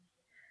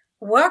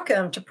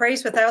Welcome to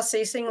Praise Without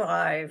Ceasing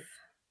Live.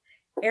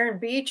 Aaron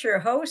Beach, your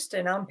host,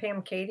 and I'm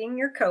Pam Kading,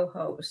 your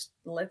co-host.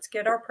 Let's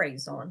get our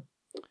praise on.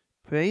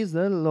 Praise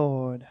the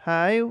Lord.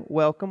 Hi,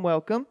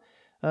 welcome.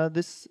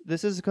 This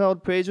is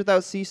called Praise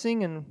Without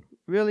Ceasing, and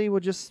really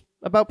we're just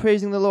about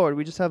praising the Lord.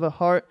 We just have a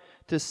heart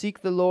to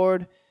seek the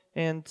Lord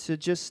and to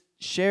just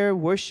share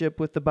worship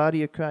with the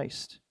body of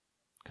Christ,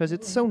 because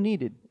it's so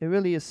needed. It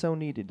really is so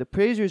needed. The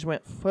praisers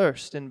went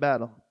first in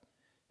battle,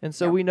 and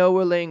so Yep. we know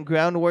we're laying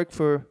groundwork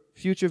for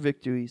future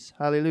victories.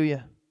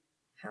 Hallelujah.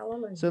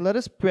 Hallelujah. So let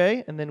us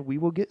pray, and then we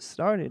will get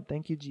started.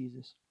 Thank you,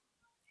 Jesus.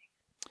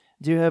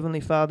 Dear Heavenly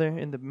Father,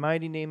 in the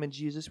mighty name of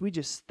Jesus, we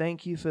just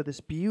thank you for this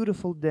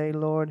beautiful day,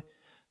 Lord,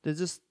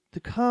 to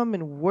come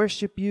and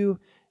worship you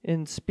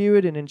in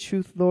spirit and in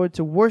truth, Lord,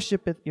 to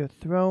worship at your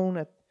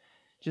throne,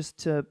 just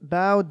to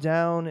bow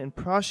down and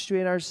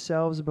prostrate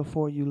ourselves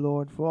before you,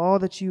 Lord, for all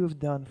that you have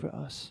done for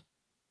us.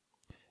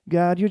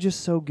 God, you're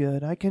just so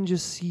good. I can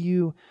just see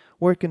you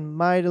working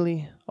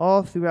mightily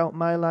all throughout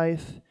my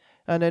life,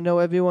 and I know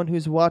everyone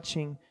who's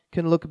watching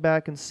can look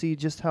back and see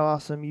just how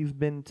awesome you've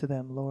been to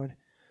them, Lord.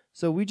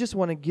 So we just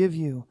want to give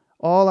you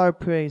all our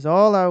praise,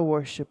 all our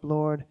worship,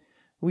 Lord.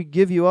 We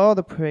give you all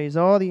the praise,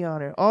 all the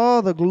honor,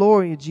 all the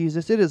glory,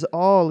 Jesus. It is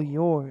all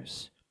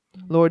yours.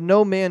 Lord,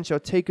 no man shall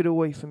take it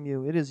away from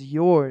you. It is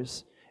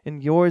yours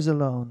and yours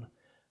alone.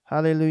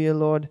 Hallelujah,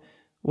 Lord.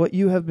 What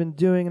you have been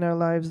doing in our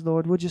lives,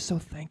 Lord, we're just so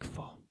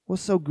thankful. We're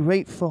so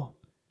grateful.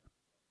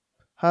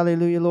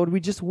 Hallelujah, Lord.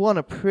 We just want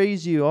to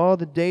praise you all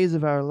the days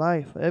of our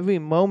life, every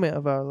moment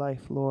of our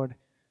life, Lord.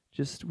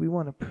 We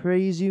want to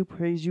praise you,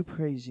 praise you,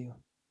 praise you.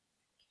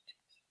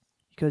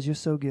 Because you're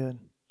so good.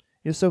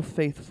 You're so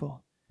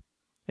faithful.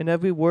 And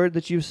every word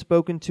that you've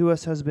spoken to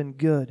us has been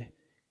good.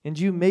 And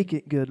you make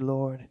it good,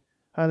 Lord.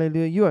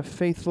 Hallelujah. You are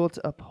faithful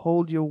to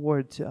uphold your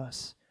word to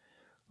us.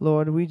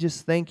 Lord, we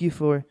just thank you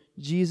for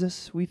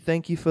Jesus. We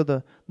thank you for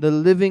the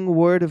living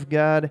word of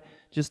God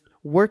just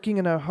working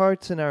in our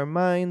hearts and our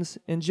minds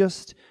and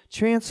just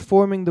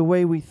transforming the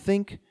way we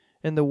think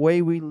and the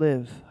way we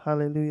live.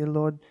 Hallelujah,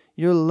 Lord.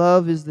 Your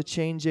love is the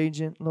change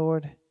agent,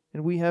 Lord,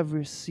 and we have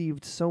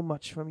received so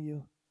much from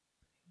you.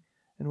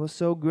 And we're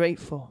so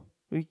grateful.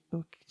 We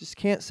just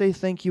can't say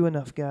thank you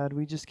enough, God.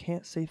 We just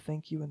can't say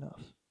thank you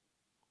enough.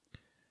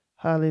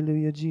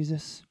 Hallelujah,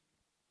 Jesus.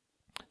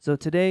 So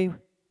today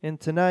and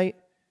tonight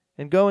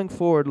and going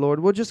forward,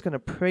 Lord, we're just going to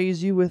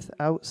praise you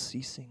without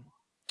ceasing.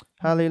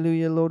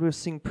 Hallelujah, Lord. We'll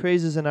sing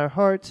praises in our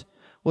heart.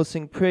 We'll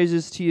sing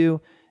praises to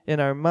you in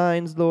our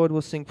minds, Lord.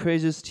 We'll sing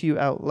praises to you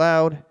out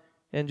loud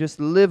and just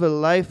live a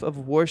life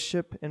of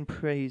worship and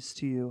praise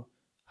to you.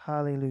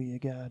 Hallelujah,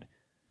 God.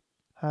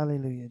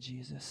 Hallelujah,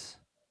 Jesus.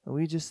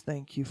 We just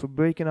thank you for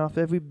breaking off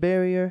every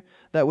barrier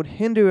that would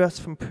hinder us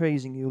from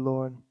praising you,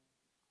 Lord.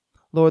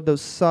 Lord,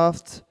 those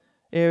soft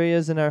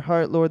areas in our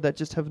heart, Lord, that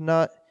just have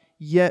not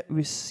yet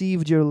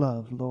received your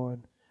love,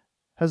 Lord,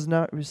 has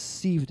not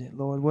received it,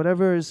 Lord.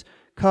 Whatever is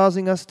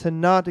causing us to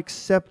not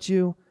accept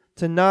you,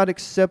 to not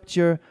accept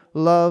your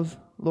love,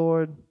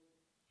 Lord,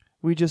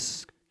 we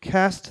just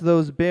cast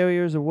those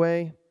barriers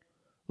away.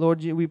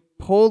 Lord, we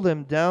pull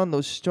them down,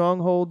 those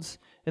strongholds,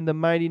 in the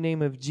mighty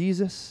name of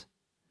Jesus.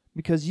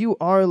 Because you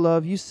are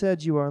love. You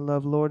said you are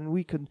love, Lord, and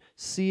we could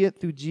see it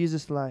through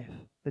Jesus' life,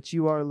 that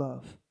you are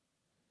love.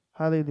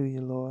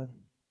 Hallelujah, Lord.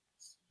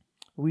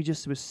 We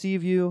just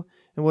receive you,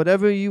 and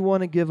whatever you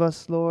want to give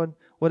us, Lord,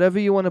 whatever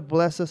you want to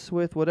bless us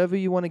with, whatever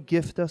you want to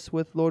gift us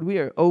with, Lord, we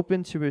are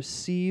open to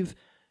receive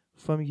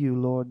from you,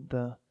 Lord,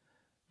 the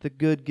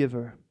good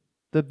giver,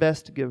 the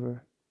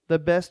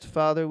best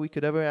Father we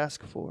could ever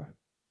ask for.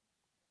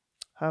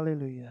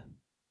 Hallelujah.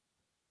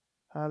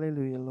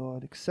 Hallelujah,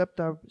 Lord. Accept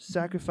our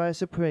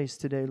sacrifice of praise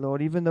today,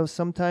 Lord, even though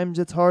sometimes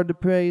it's hard to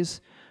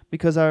praise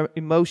because our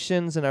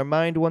emotions and our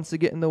mind wants to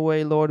get in the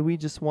way, Lord. We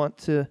just want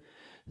to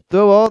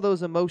throw all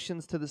those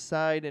emotions to the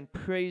side and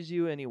praise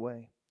you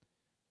anyway.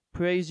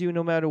 Praise you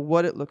no matter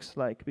what it looks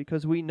like,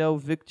 because we know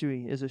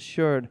victory is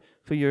assured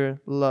for your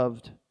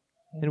loved,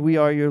 and we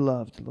are your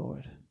loved,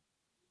 Lord.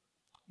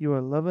 You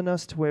are loving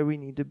us to where we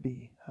need to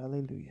be.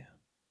 Hallelujah.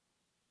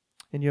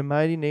 In your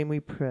mighty name we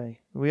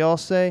pray. We all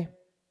say,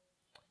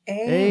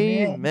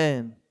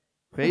 Amen.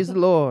 Praise the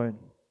Lord.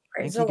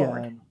 Praise Thank the you,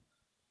 Lord. God.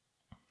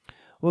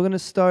 We're going to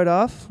start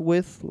off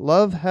with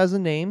Love Has a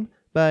Name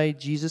by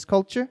Jesus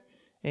Culture,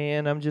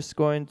 and I'm just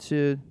going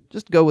to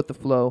go with the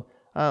flow.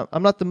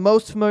 I'm not the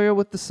most familiar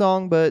with the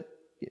song, but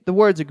the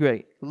words are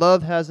great.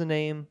 Love has a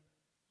name,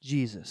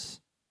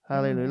 Jesus.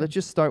 Hallelujah. Amen. Let's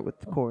just start with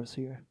the chorus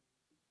here.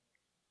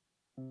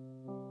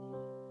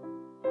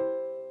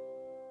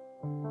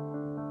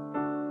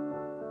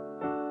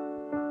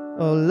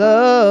 Oh,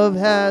 love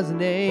has a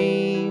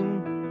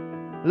name.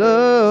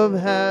 Love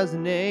has a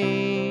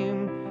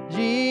name,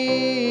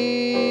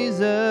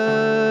 Jesus.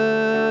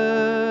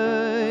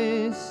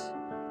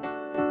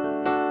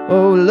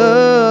 Oh,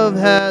 love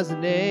has a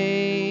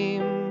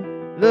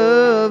name.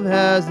 Love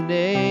has a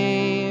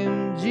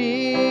name,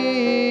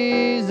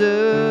 Jesus.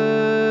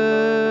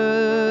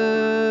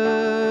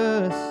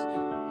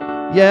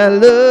 Yeah,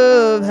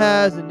 love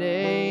has a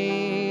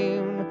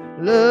name.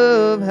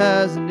 Love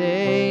has a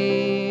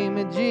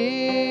name,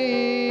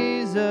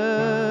 Jesus.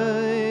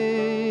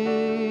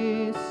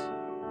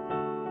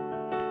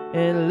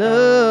 And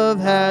love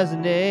has a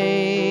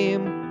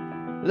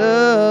name.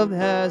 Love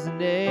has a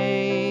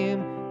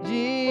name,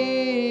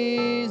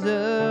 Jesus.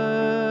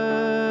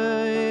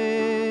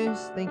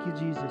 Thank you,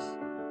 Jesus.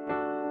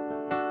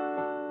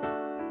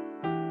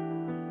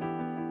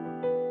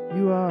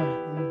 You are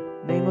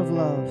the name of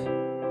love.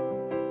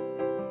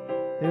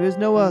 There is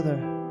no other.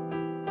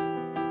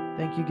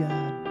 Thank you,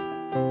 God.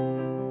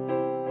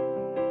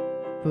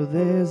 For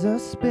there's a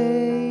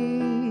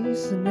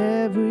space in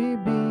every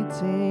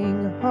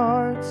beating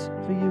heart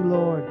for you,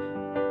 Lord.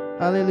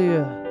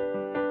 Hallelujah.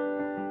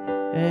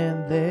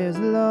 And there's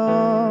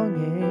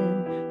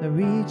longing that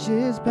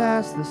reaches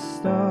past the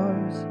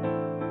stars.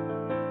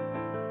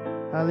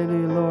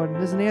 Hallelujah, Lord. And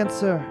there's an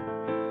answer.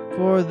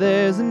 For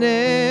there's an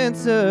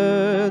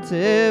answer to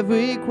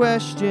every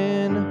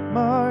question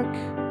mark.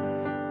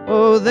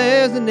 Oh,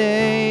 there's a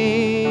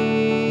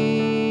name.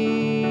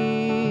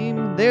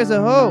 There's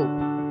a hope.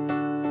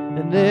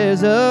 And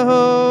there's a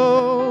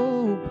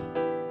hope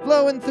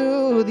flowing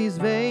through these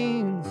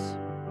veins.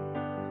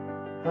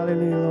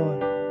 Hallelujah,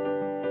 Lord.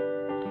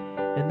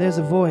 And there's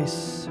a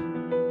voice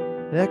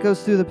that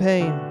echoes through the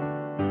pain.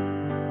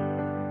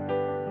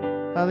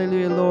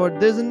 Hallelujah, Lord.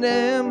 There's an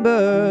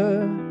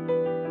ember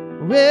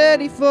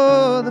ready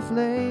for the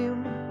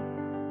flame.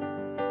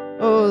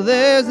 Oh,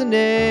 there's a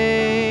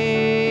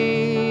name.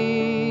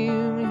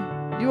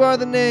 You are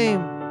the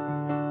name.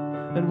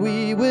 And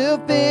we will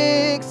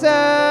fix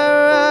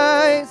our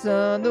eyes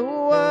on the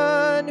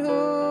one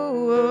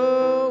who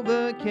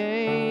overcame.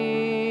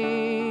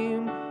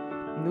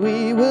 And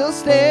we will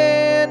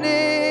stand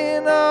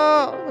in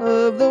awe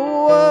of the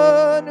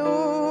one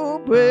who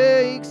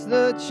breaks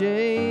the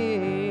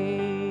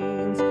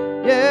chains.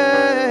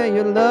 Yeah,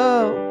 your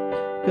love,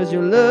 'cause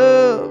your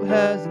love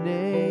has a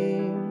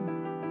name.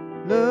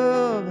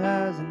 Love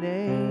has a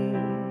name,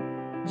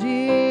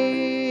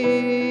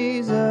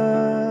 Jesus.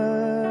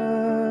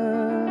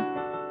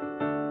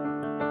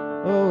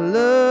 Oh,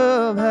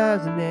 love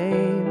has a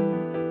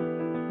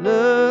name.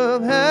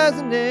 Love has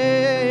a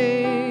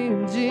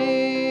name,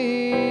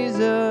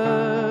 Jesus.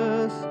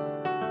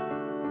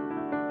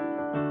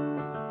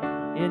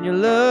 And your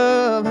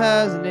love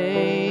has a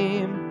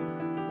name.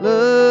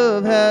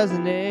 Love has a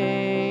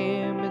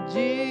name,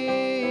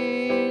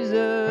 Jesus.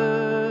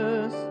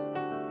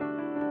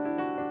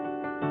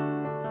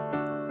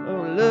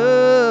 Oh,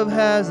 love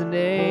has a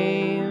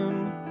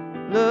name.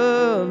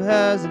 Love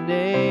has a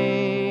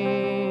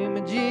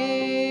name,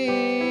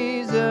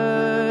 Jesus.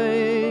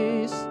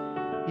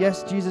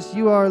 Yes, Jesus,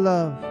 you are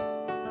love.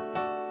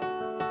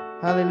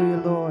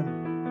 Hallelujah, Lord.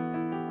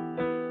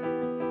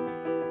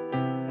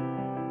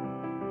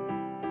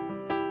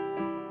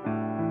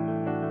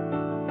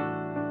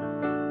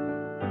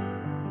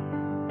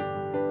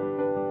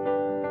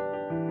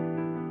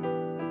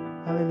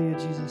 Hallelujah,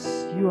 Jesus.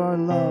 You are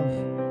love.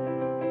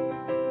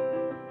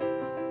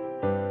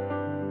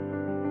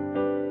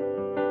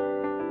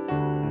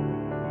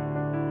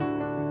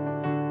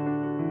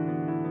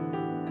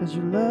 Cause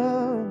your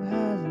love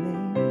has a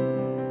name.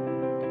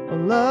 Oh,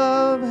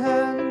 love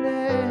has a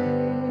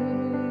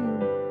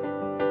name.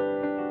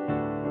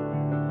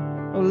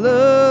 Oh,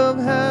 love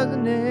has a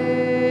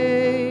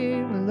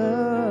name.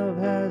 Love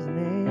has a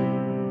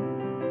name.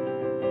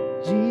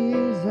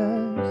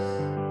 Jesus.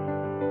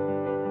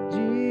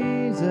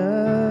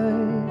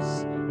 Jesus.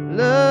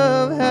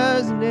 Love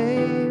has a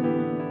name.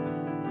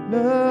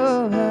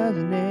 Love has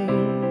a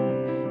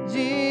name.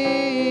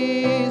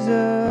 Jesus.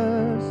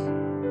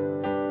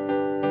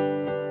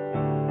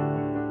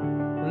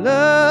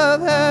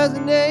 Love has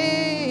a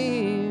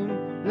name.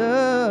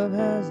 Love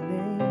has a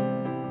name.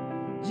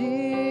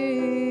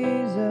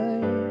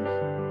 Jesus.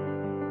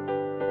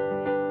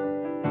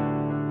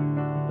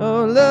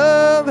 Oh,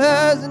 love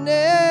has a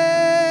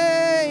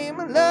name.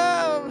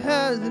 Love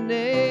has a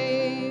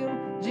name.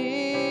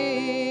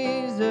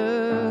 Jesus.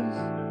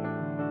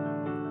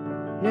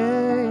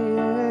 Yeah,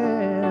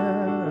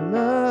 yeah.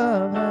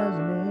 Love has a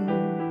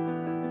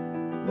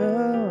name.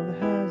 Love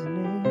has a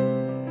name.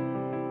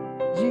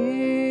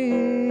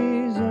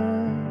 Jesus.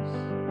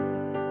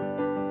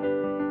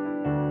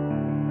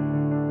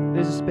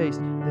 There's a space.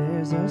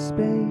 There's a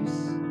space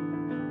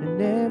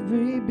in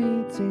every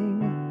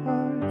beating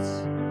heart.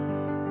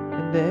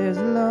 And there's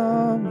a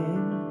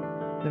longing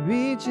that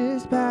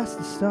reaches past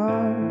the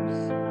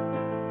stars.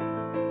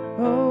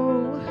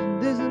 Oh,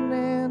 there's an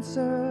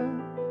answer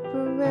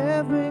for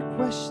every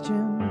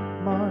question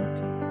mark.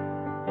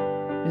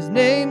 His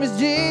name is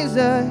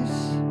Jesus,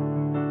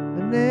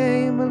 the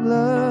name of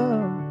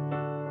love.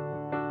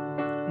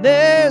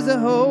 There's a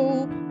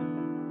hope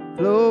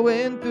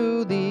flowing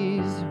through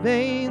these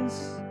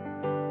veins.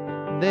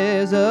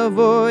 There's a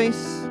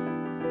voice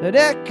that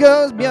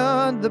echoes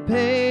beyond the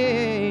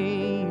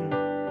pain.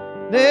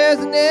 There's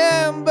an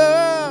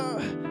ember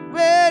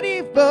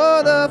ready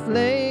for the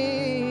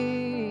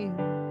flame.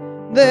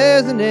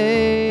 There's a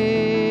name.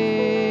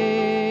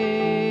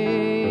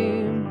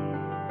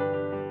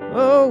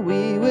 Oh,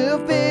 we will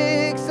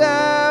fix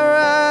our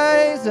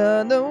eyes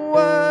on the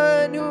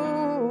one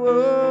who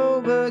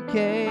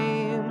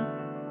overcame.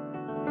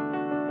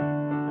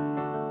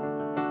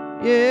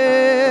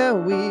 Yeah,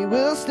 we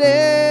will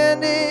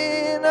stand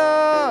in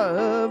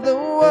awe of the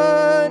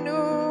one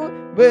who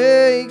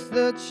breaks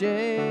the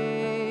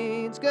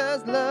chains.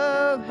 'Cause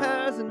love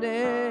has a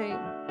name.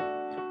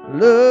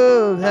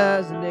 Love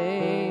has a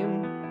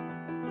name.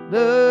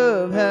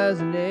 Love has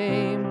a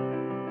name.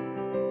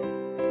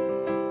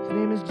 His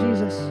name is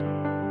Jesus.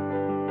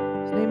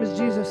 His name is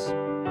Jesus.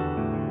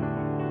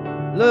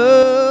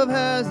 Love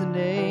has a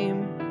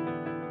name.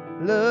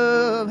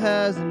 Love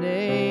has a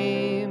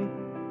name.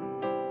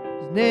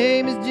 His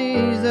name is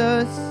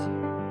Jesus.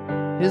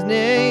 His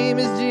name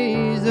is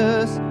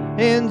Jesus.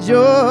 And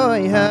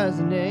joy has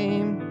a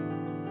name.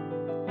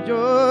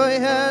 Joy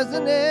has a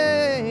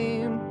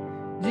name.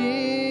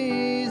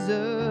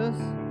 Jesus.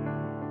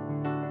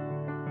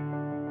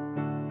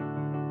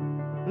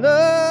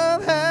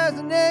 Love has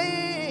a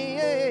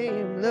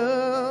name.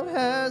 Love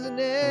has a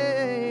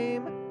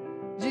name.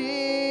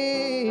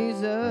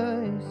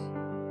 Jesus.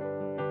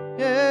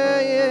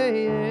 Yeah, yeah,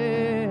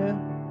 yeah.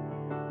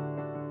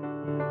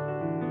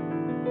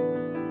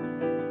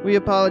 We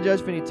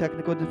apologize for any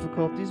technical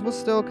difficulties. We're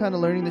still kind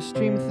of learning the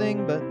stream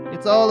thing, but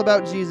it's all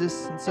about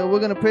Jesus. And so we're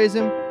going to praise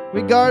him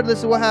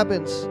regardless of what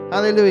happens.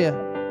 Hallelujah.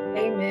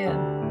 Amen.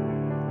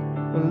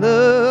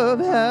 Love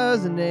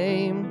has a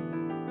name.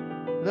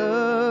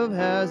 Love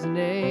has a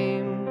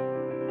name.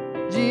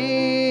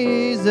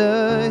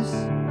 Jesus.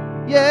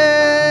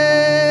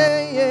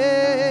 Yeah,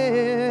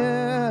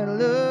 yeah.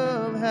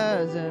 Love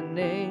has a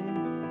name.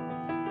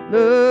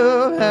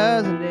 Love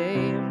has a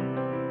name.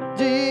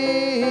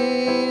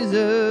 Jesus.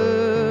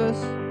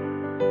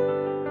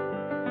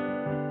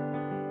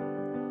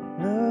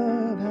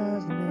 Love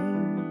has a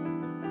name.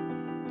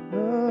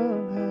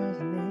 Love has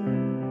a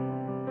name.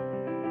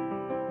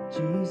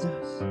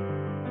 Jesus.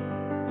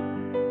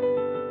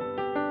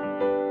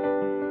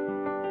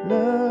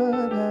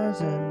 Love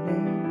has a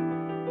name.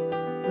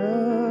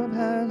 Love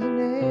has a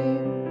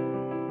name.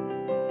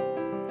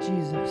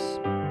 Jesus.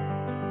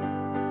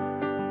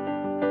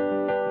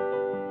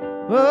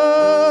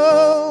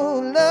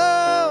 Oh,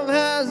 love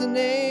has a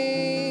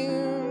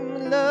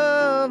name.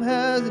 Love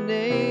has a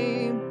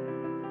name.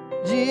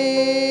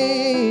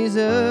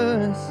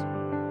 Jesus.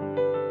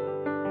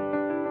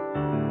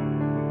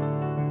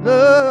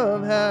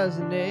 Love has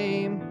a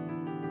name.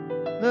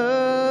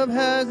 Love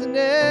has a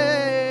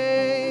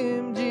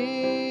name.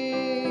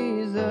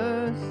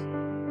 Jesus.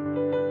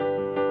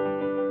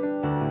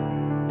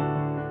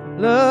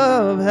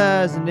 Love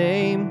has a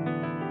name.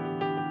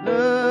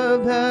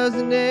 Love has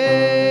a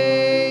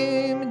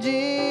name.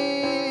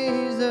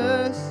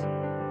 Jesus.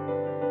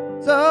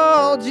 It's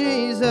all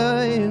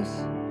Jesus.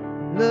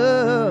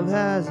 Love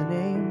has a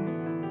name.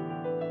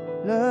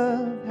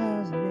 Love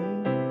has a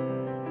name.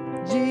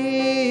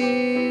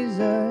 Jesus.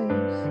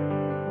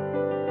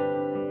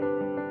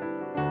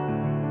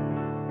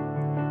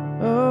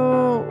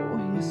 Oh,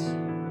 yes.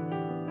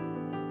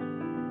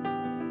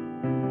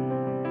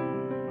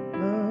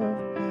 Love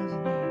has a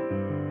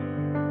name.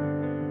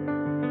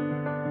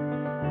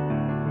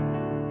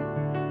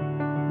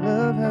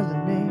 Love has a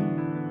name.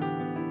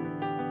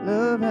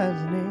 Love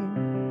has a name.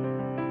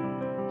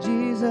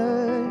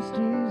 Jesus,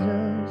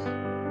 Jesus.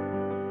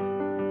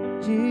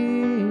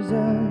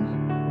 Jesus.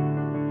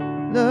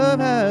 Love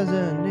has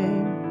a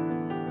name.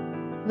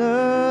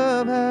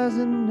 Love has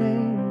a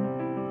name.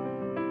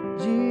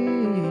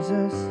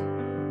 Jesus.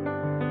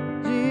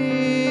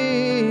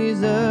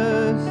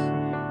 Jesus.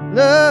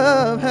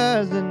 Love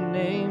has a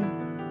name.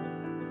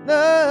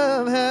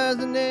 Love has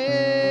a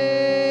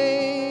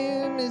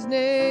name. His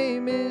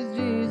name is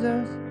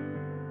Jesus.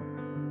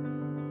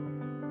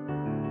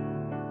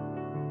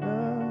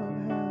 Love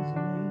has a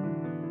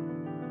name.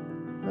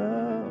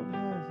 Love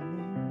has a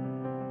name.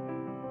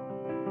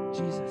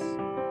 Jesus.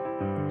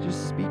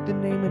 Just speak the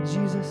name of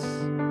Jesus.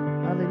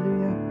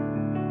 Hallelujah.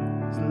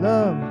 'Cause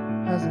love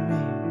has a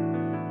name.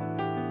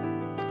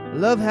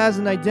 Love has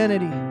an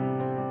identity.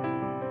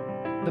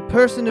 The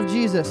person of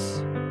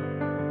Jesus.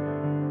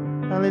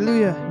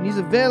 Hallelujah. And he's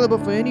available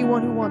for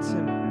anyone who wants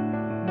him.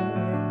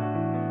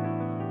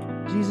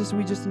 Jesus,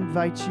 we just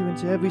invite you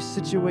into every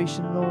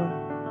situation, Lord.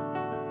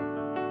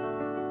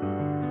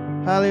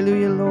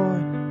 Hallelujah,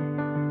 Lord.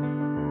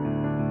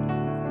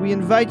 We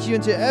invite you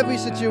into every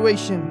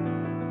situation.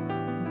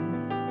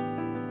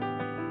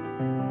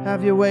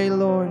 Have your way,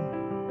 Lord.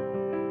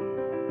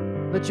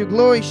 Let your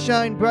glory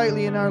shine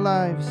brightly in our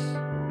lives.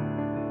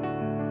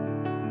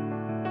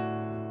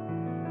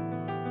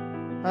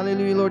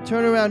 Hallelujah, Lord.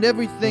 Turn around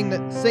everything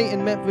that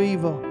Satan meant for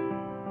evil.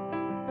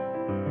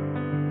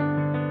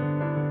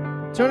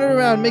 Turn it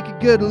around, make it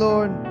good,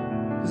 Lord.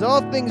 Because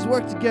all things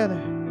work together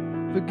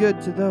for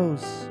good to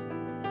those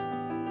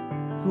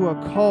who are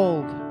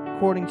called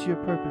according to your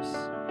purpose,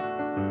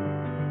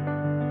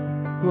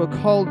 who are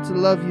called to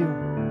love you,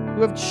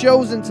 who have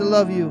chosen to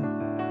love you.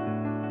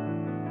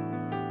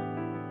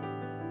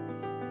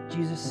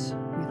 Jesus,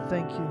 we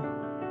thank you.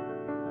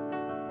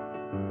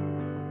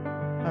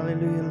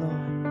 Hallelujah,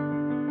 Lord.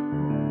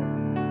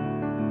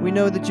 We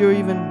know that you're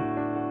even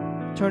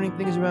turning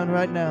things around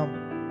right now.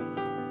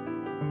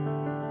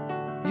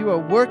 You are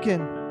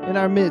working in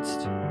our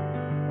midst.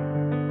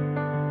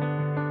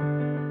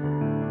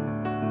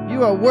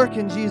 You are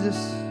working,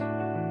 Jesus.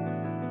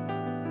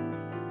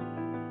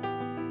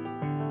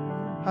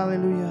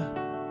 Hallelujah.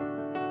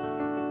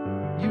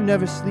 You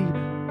never sleep,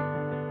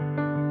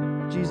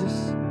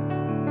 Jesus.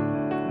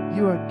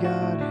 You are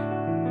God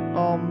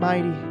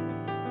Almighty.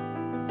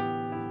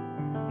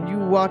 And you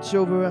watch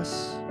over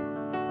us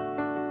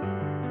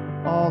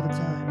all the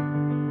time.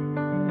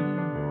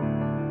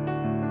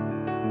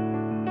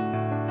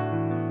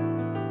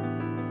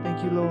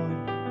 Thank you, Lord.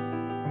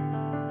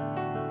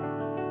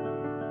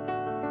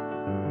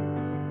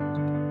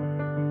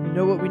 You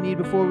know what we need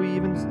before we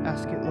even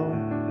ask it, Lord.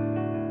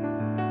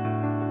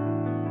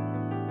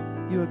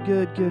 You are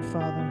good, good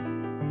Father.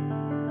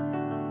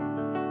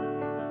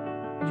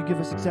 You give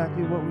us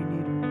exactly what we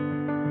need.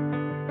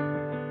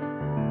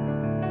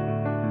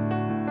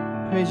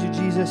 Praise you,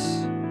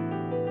 Jesus.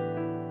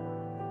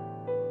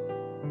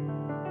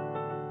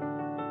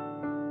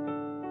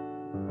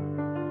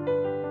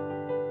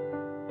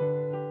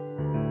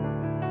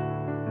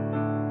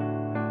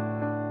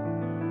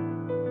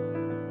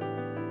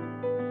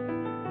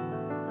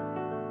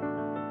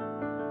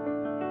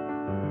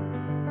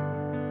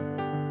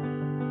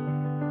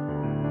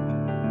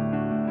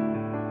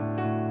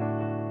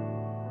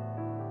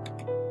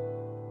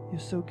 You're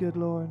so good,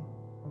 Lord.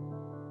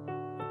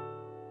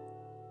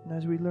 And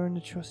as we learn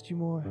to trust you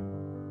more,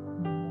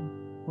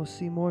 we'll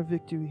see more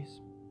victories.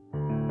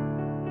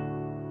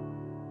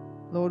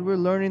 Lord, we're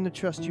learning to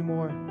trust you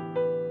more.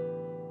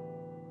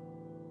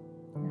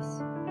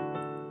 Yes.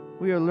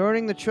 We are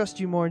learning to trust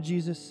you more,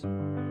 Jesus.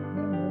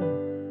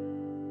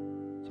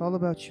 It's all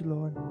about you,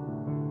 Lord.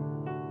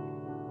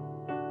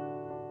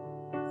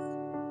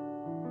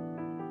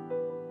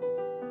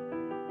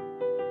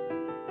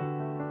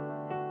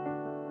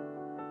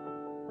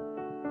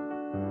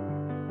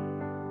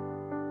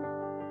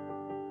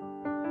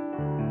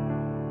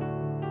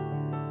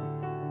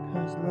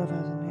 Because love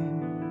has a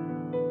name.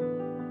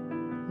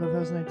 Love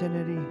has an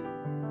identity.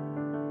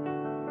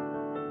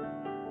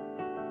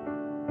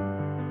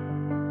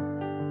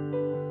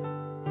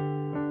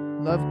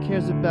 Love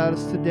cares about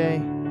us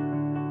today.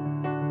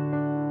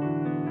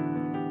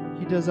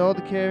 He does all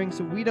the caring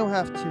so we don't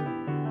have to.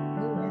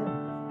 Amen.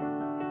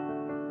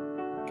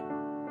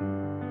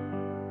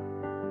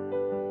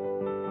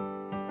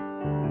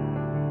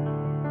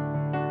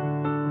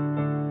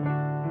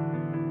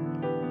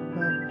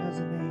 Love has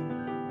a name.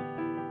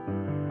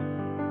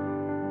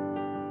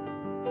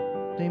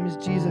 Name is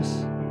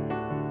Jesus.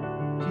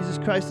 Jesus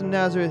Christ of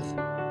Nazareth.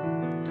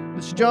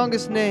 The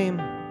strongest name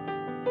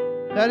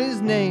that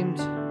is named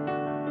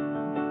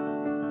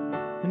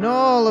in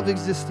all of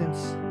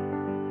existence.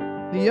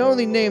 The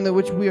only name that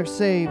which we are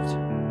saved.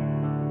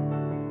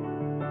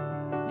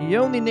 The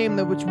only name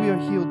that which we are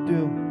healed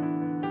through.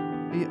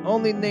 The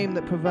only name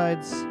that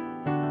provides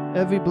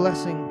every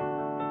blessing.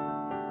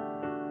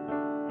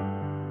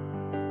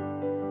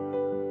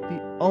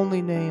 The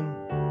only name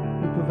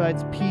that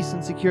provides peace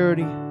and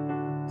security,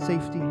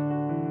 safety.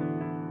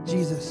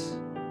 Jesus.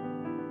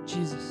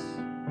 Jesus.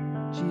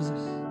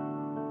 Jesus.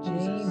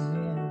 Jesus.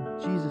 Amen.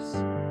 Jesus.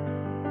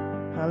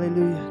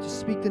 Hallelujah. Just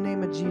speak the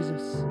name of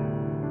Jesus.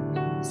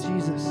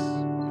 Jesus.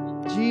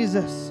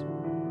 Jesus.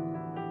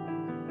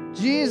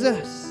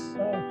 Jesus.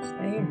 Yes.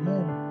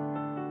 Amen.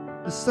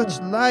 There's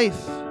such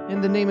life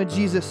in the name of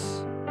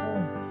Jesus.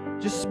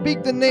 Just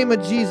speak the name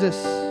of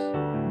Jesus.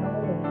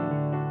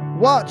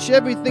 Watch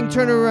everything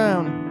turn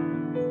around.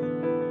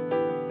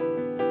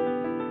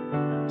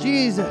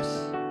 Jesus.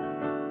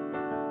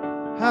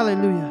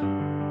 Hallelujah.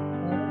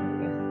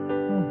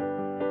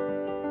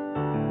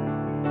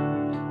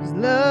 'Cause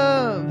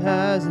love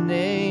has a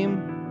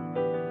name.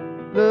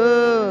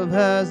 Love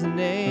has a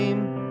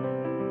name.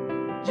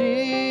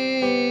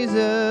 Jesus.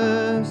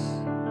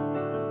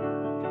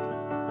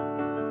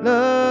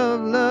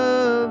 Love,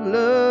 love,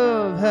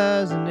 love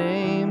has a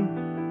name.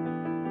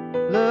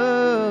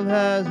 Love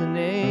has a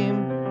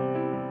name.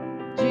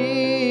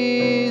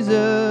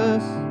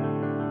 Jesus.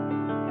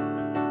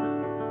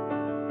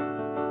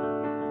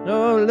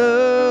 Oh,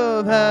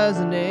 love has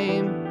a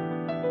name.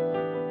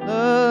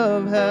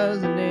 Love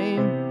has a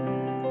name.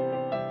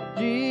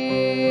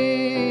 Jesus.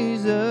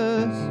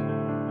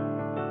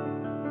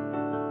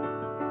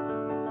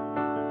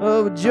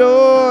 Oh,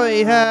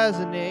 joy has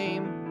a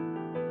name.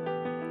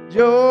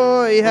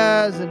 Joy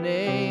has a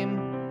name.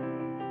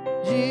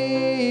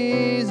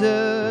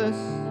 Jesus.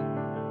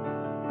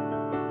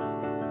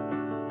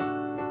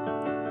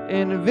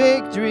 And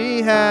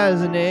victory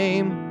has a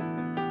name.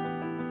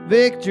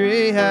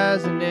 Victory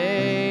has a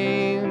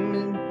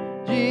name.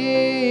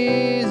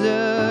 Jesus.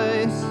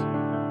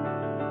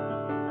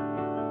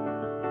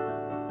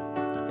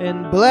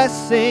 And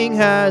blessing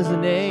has a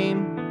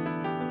name.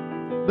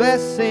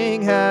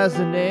 Blessing has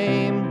a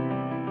name.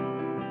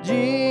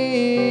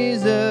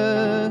 Jesus.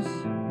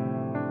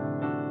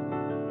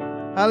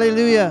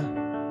 Hallelujah.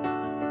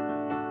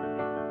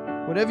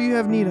 Whatever you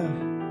have need of,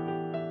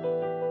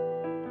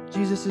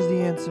 Jesus is the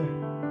answer.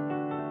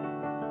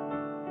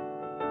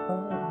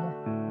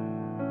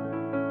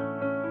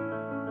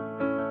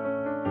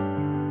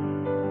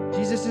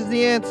 Jesus is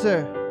the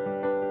answer.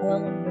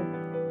 Hallelujah.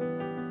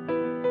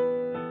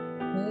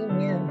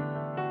 Amen.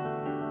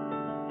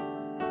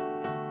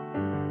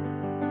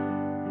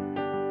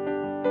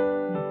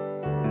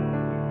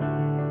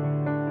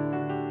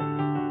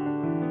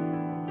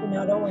 He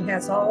not only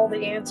has all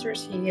the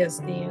answers, he is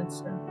the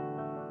answer.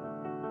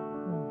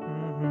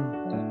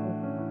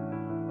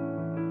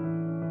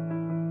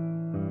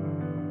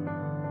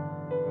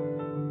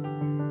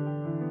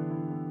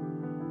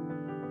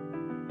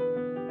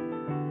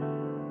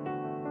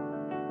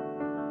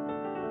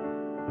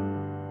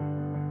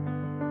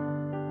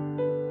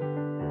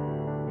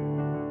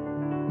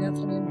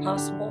 Nothing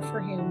impossible for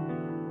him.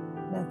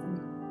 Nothing.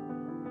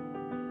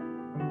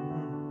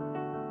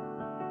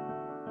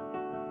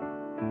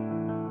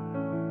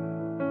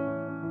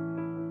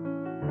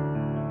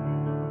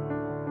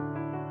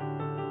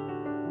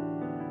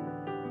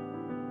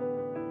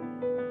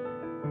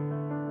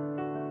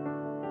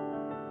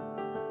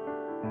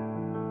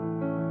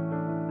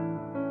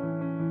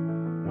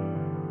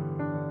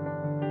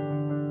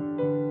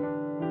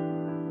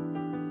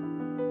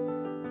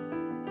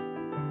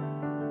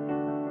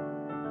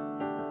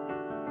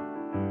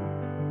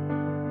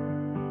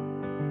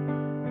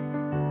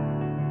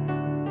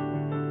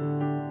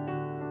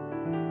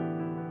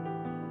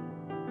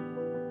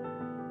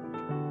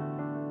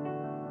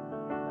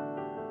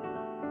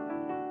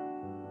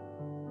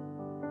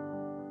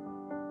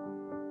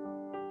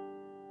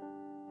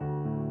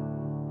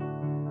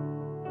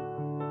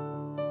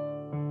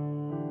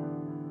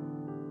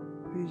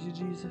 Praise you,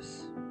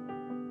 Jesus.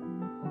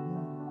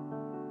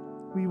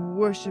 We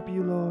worship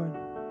you, Lord.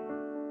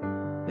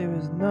 There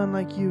is none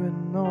like you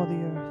in all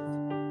the earth.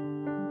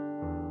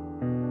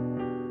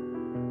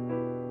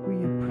 We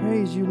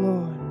praise you,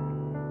 Lord.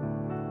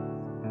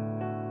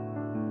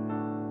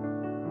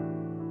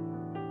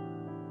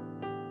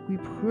 We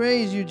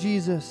praise you,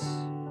 Jesus.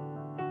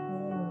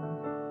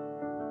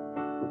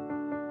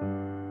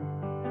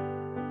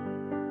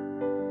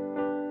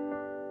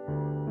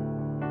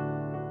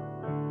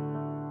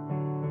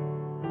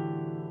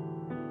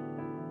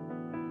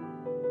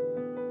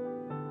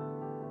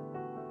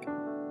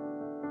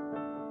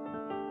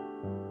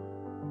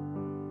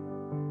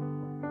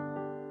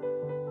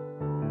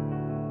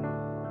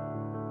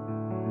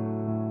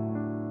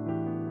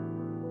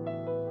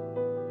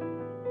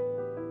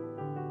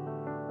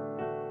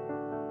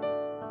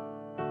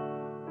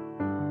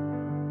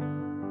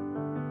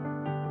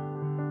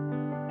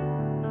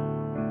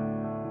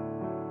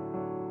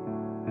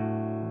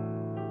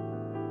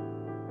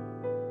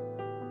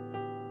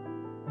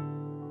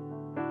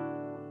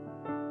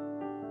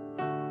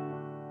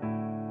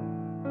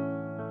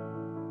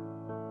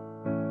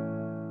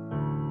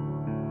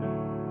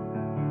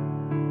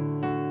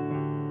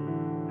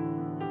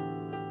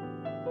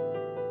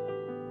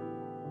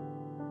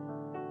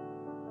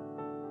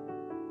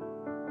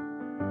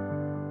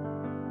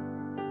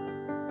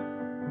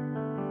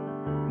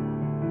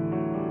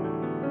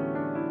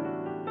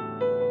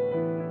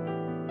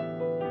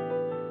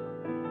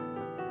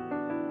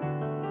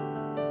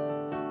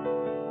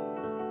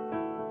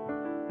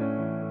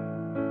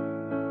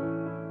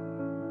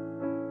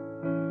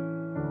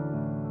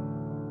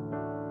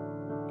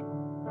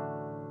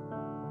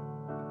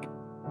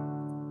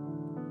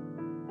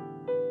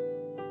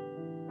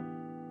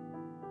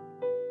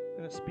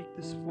 I'm going to speak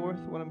this forth,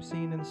 what I'm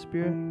seeing in the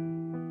Spirit.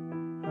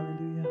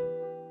 Hallelujah.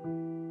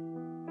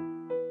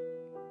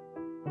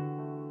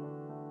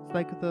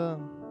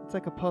 It's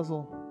like a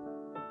puzzle.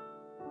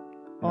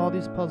 All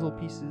these puzzle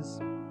pieces,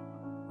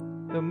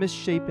 they're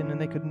misshapen and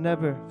they could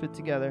never fit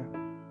together.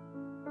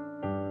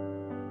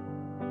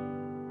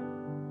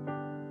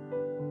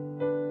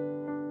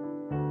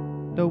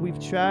 Though we've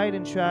tried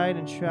and tried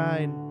and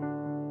tried,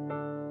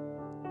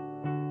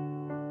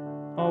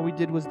 all we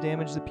did was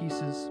damage the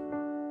pieces.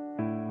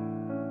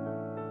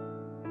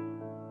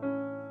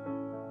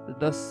 But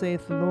thus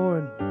saith the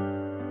Lord,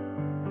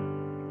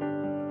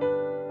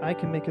 I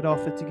can make it all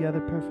fit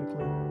together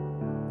perfectly.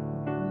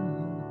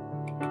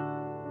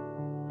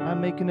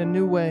 I'm making a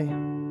new way.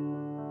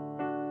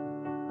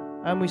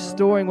 I'm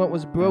restoring what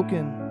was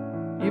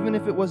broken, even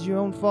if it was your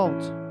own fault.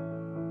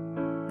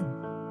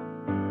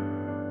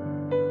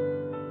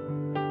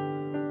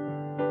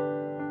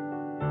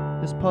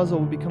 This puzzle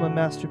will become a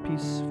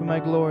masterpiece for my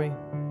glory.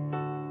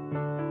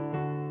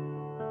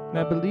 And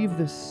I believe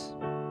this.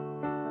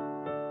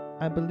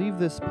 I believe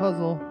this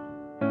puzzle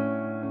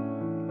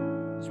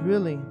is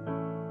really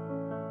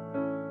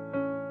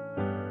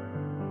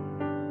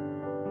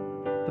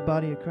the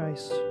body of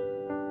Christ.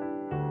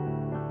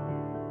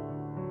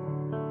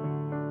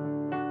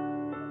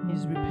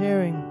 He's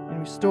repairing and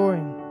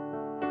restoring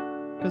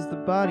because the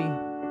body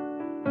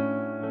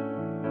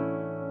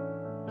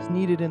is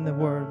needed in the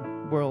world.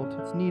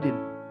 It's needed.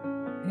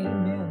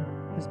 Amen.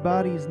 His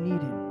body is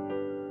needed.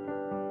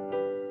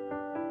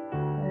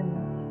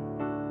 Amen.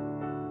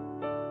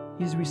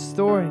 He's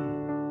restoring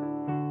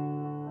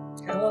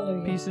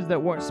Hallelujah. pieces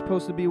that weren't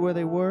supposed to be where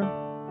they were.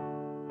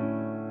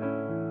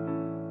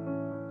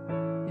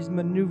 He's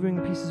maneuvering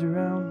the pieces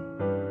around,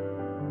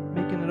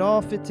 making it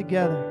all fit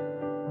together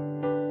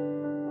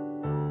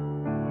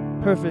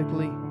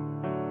perfectly.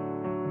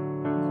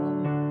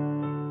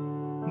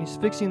 And he's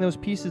fixing those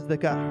pieces that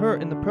got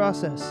hurt in the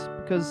process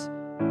because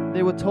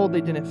they were told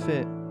they didn't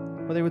fit,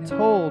 or they were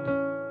told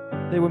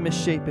they were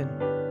misshapen.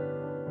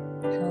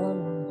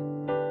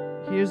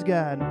 Hallelujah. Here's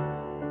God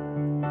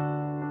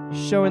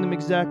showing them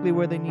exactly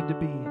where they need to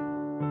be.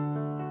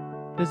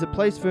 There's a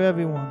place for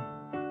everyone.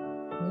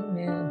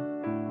 Amen.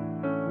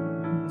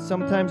 And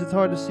sometimes it's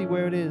hard to see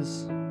where it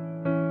is.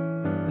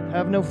 But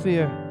have no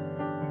fear,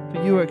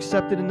 for you are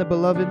accepted in the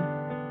beloved.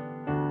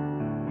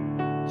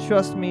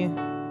 Trust me,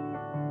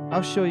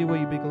 I'll show you where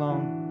you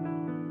belong.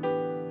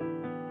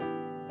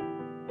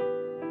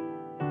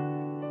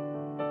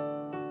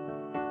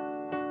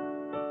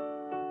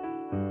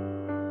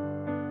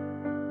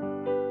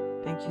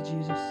 Thank you,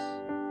 Jesus.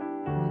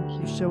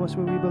 You show us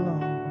where we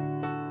belong.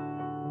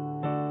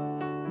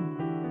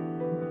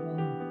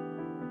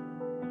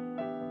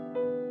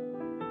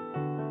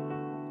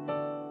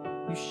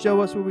 You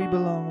show us where we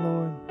belong,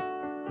 Lord.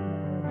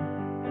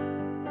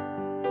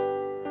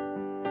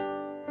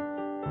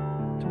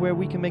 To where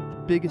we can make the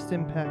biggest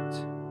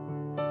impact.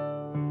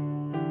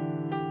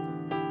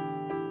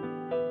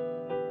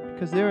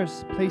 Because there are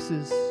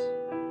places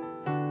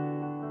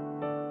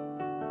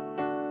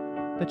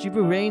that you've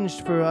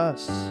arranged for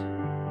us.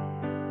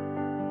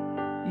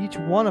 Each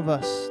one of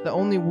us that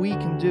only we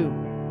can do.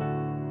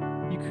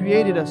 You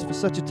created us for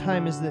such a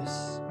time as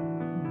this.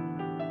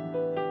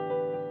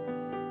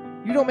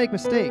 You don't make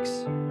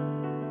mistakes.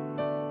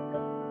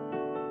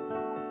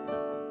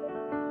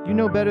 You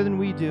know better than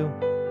we do.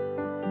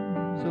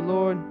 So,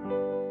 Lord,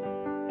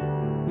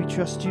 we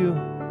trust you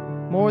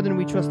more than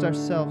we trust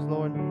ourselves,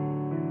 Lord.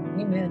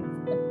 Amen.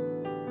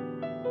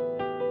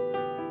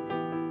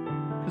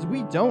 Because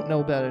we don't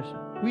know better.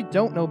 We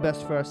don't know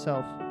best for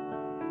ourselves.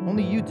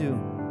 Only you do.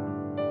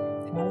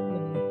 Hallelujah.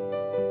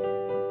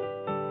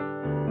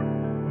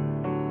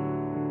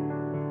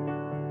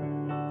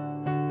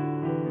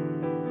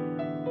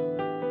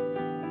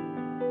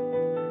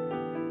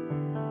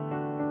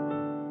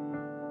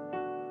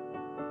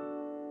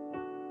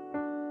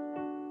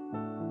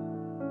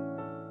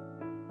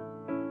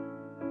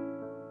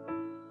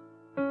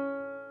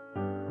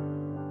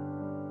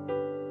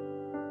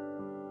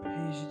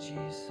 Praise you,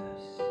 Jesus.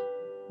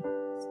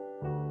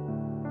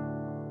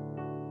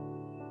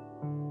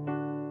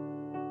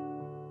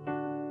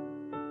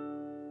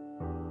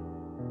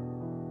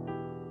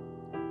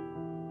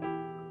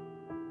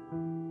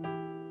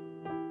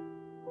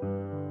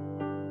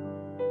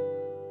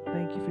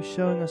 Thank you for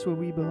showing us where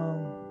we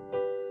belong.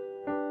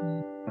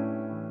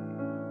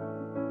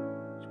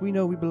 We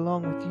know we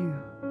belong with you.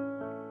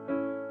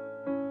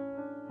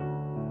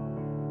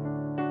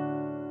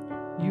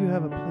 You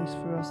have a place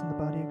for us in the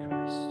body of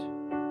Christ.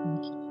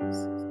 Thank you,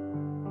 Jesus.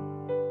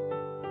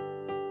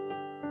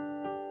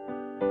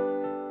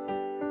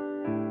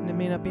 And it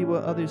may not be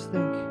what others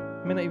think.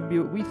 It may not even be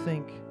what we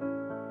think.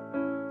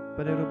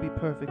 But it'll be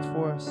perfect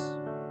for us.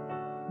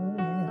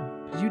 Amen.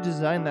 Because you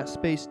designed that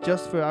space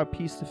just for our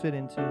piece to fit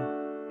into.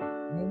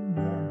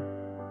 Amen.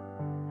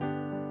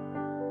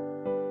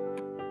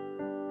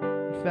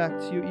 In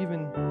fact, you're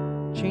even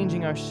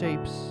changing our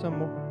shapes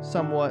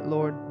somewhat,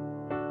 Lord.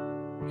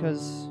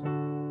 Because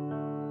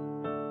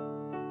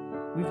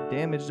we've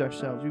damaged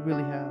ourselves. We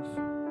really have.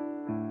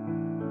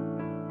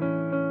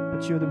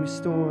 But you're the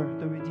restorer,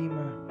 the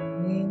redeemer.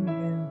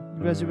 Amen.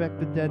 You resurrect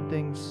the dead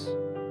things.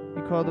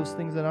 You call those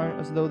things that aren't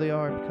as though they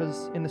are,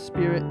 because in the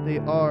Spirit they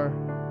are.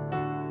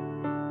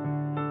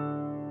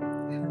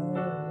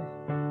 Hallelujah.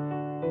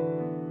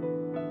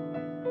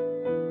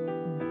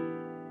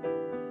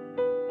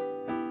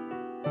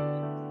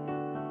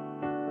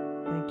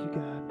 Thank you,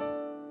 God.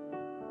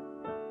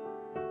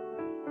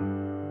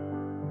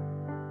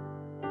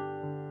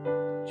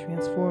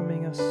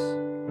 Transforming us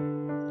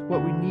to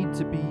what we need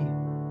to be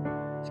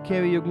to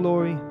carry your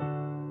glory.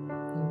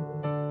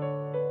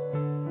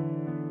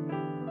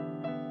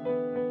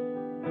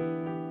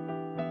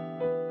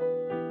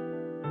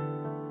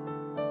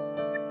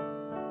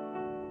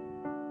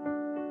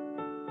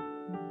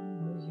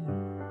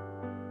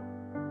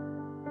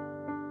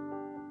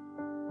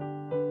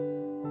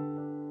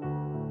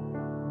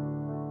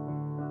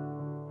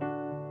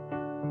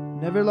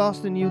 Never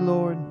lost in you,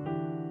 Lord.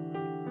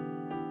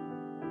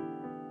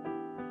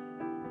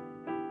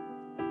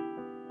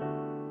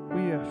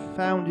 We are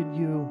found in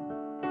you.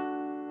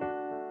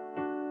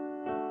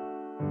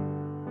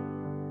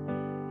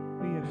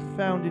 We are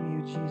found in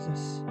you,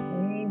 Jesus.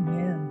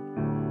 Amen.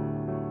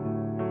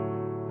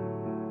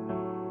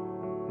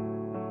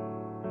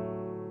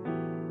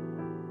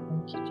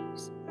 Thank you,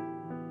 Jesus.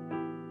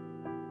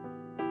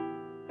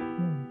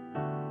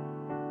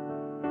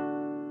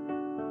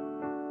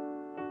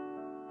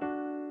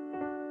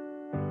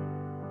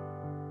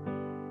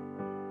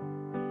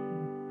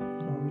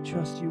 Oh, we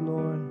trust you,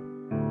 Lord.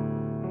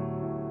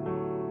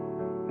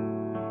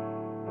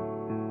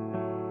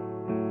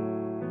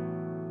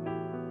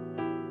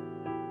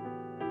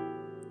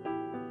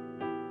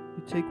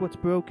 You take what's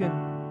broken.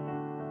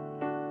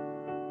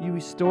 You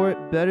restore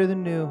it better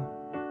than new.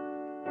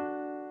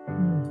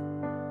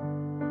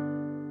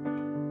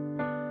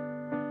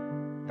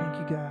 Thank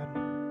you, God.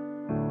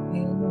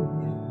 Amen.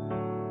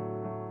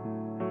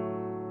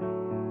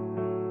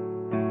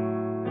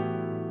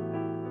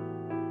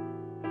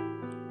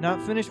 Not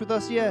finished with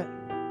us yet.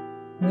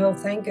 No,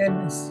 thank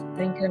goodness.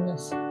 Thank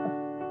goodness.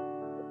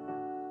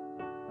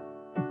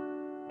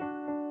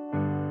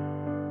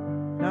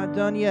 Not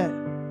done yet.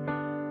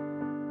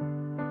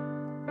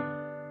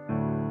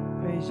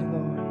 Praise you,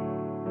 Lord.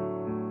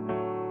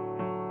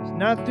 He's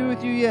not through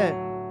with you yet.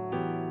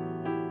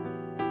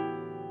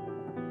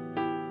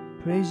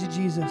 Praise you,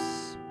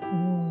 Jesus.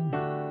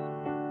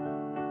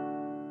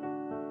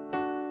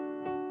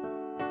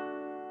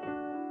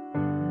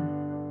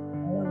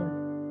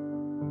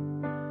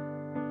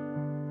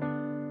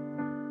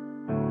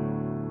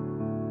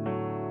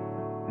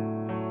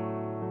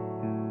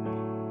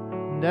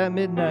 And at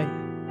midnight,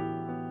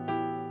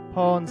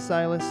 Paul and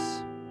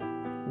Silas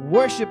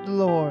worshiped the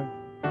Lord,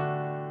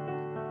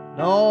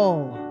 and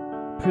all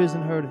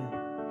prison heard him.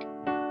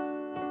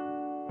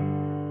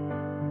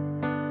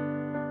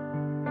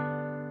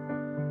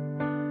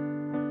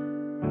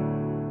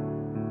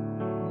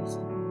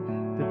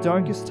 The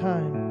darkest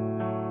time,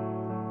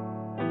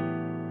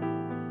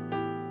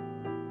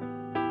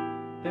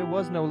 there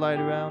was no light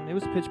around. It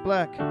was pitch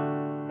black.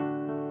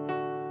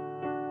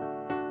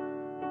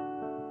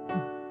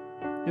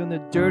 You're in the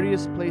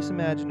dirtiest place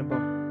imaginable.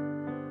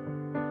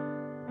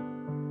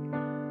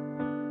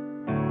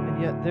 And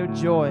yet their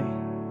joy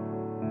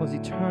was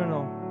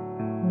eternal,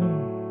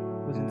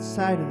 was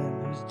inside of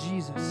them. It was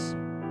Jesus.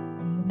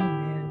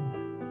 Amen.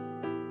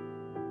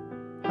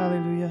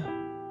 Hallelujah.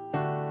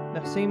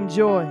 That same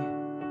joy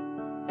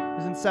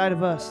is inside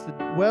of us. The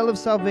well of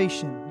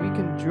salvation. We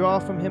can draw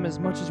from Him as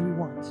much as we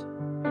want.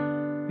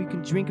 We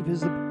can drink of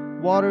His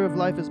water of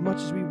life as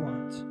much as we want.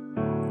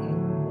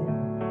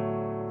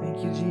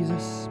 Thank you,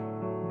 Jesus.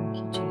 Thank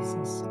you,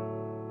 Jesus.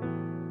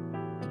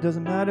 It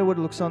doesn't matter what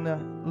it looks on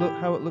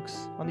how it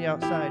looks on the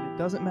outside. It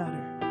doesn't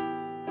matter.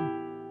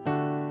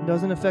 It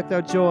doesn't affect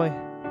our joy,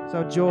 because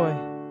our joy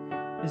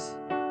is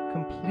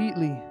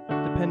completely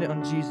dependent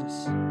on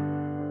Jesus.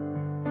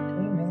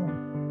 Amen.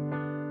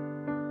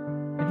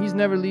 And He's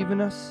never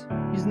leaving us.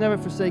 He's never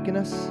forsaken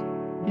us.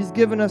 He's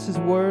given us His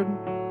word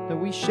that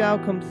we shall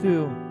come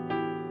through.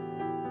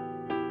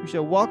 We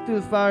shall walk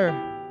through the fire,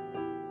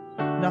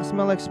 not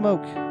smell like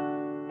smoke.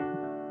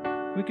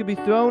 We could be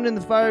thrown in the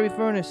fiery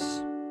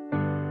furnace,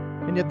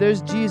 and yet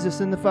there's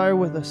Jesus in the fire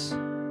with us,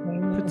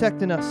 Amen.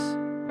 protecting us.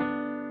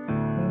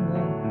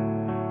 Amen.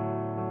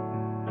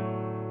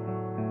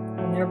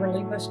 He'll never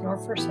leave us nor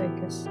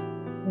forsake us.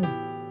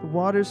 The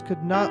waters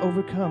could not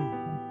overcome.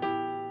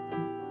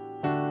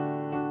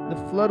 The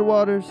flood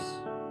waters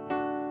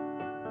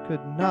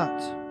could not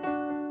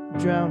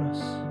drown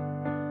us.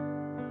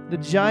 The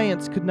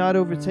giants could not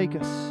overtake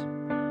us.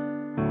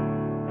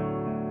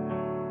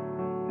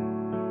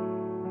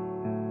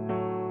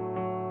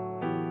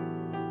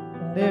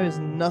 There is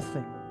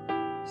nothing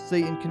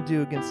Satan can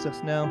do against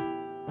us now.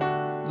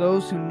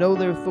 Those who know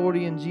their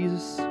authority in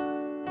Jesus,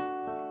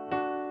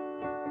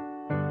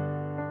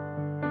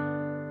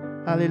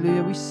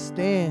 hallelujah, we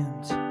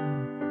stand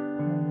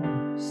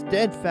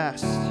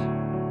steadfast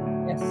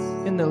Yes.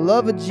 in the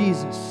love of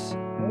Jesus,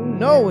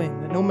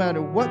 knowing that no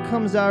matter what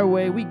comes our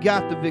way, we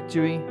got the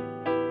victory.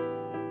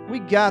 We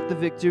got the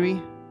victory.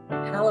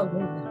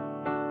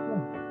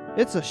 Hallelujah.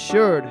 It's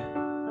assured.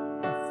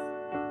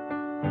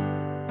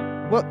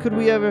 What could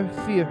we ever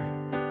fear?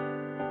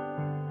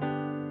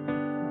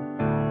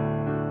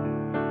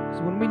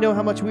 So when we know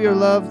how much we are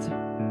loved,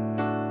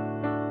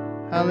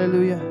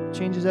 hallelujah, it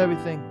changes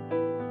everything.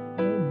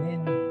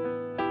 Amen.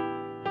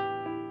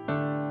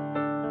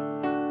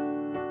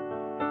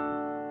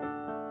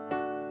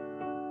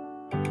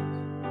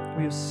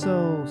 We are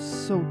so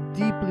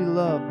deeply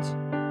loved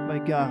by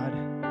God.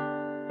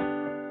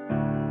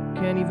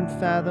 Can't even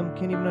fathom,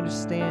 can't even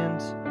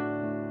understand.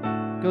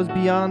 Goes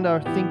beyond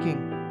our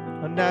thinking,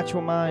 our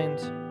natural mind.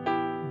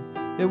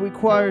 It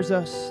requires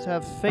us to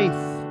have faith,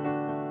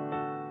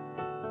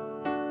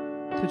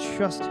 to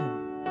trust Him.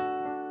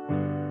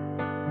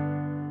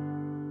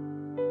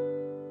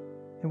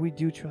 And we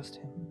do trust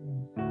Him.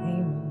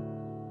 Amen.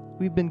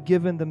 We've been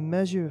given the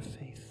measure of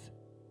faith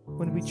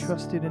when we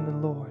trusted in the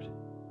Lord.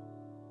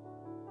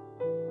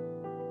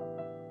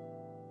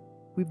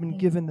 We've been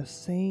given the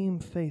same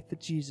faith that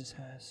Jesus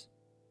has.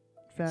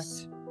 In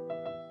fact,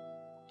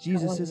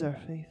 Jesus is our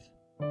faith.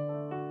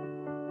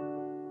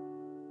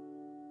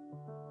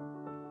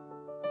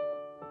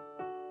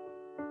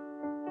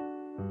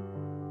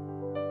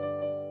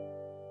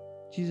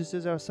 Jesus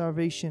is our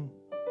salvation.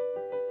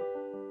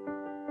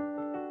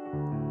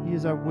 He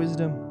is our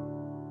wisdom.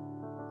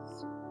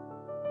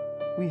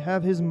 We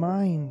have His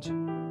mind.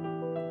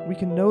 We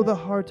can know the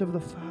heart of the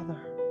Father.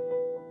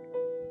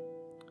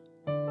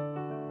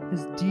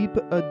 His deep,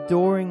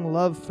 adoring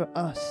love for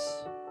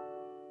us.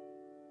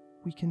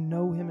 We can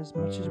know Him as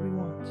much as we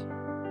want.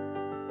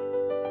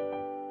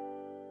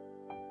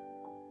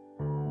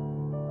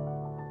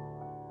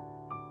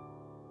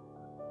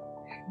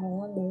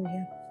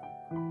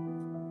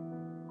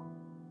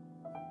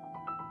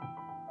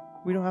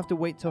 to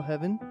wait till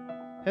heaven.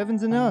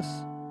 Heaven's in us.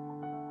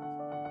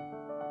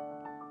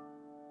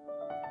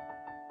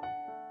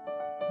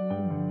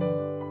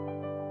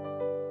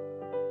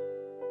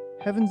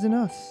 Heaven's in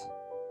us.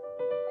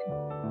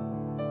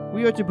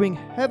 We are to bring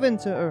heaven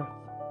to earth.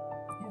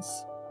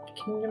 Yes.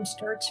 Kingdom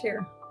starts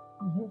here.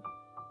 Mhm.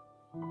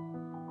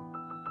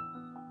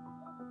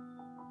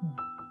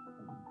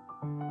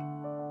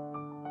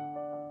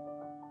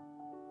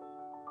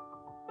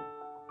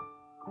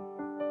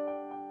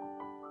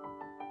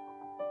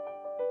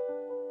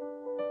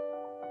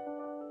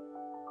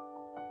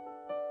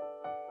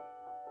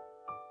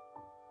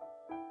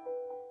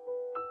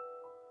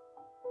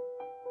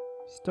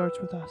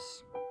 Starts with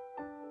us.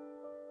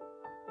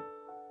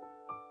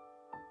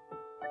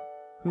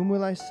 Whom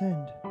will I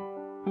send?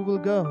 Who will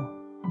go?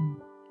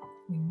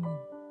 Amen.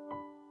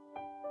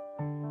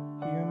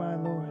 Here am I,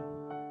 Lord.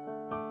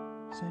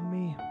 Send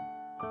me.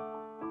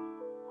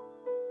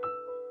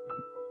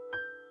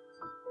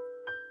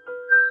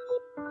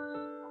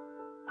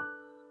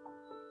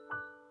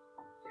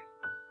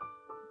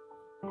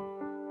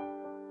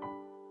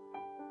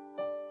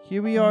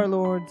 Here we are,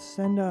 Lord.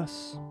 Send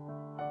us.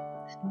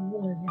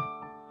 Hallelujah.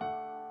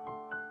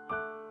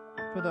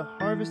 For the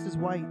harvest is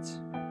white,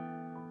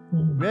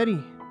 Mhm. ready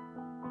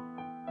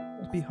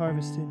to be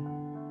harvested.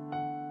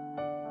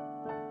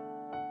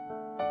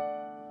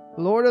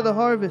 Lord of the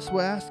harvest,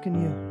 we're asking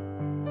you,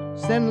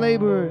 send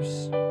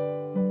laborers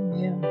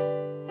Yeah.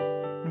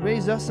 and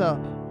raise us up.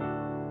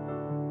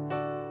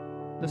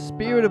 The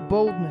spirit of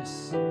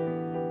boldness.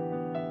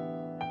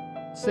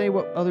 Say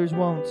what others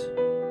won't.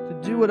 To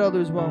do what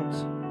others won't.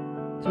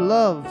 To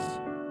love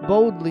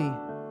boldly,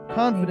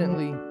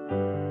 confidently,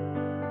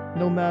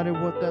 no matter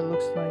what that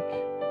looks like.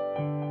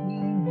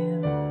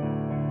 Amen.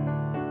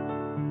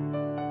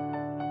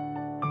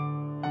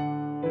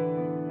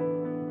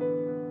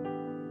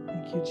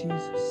 Thank you,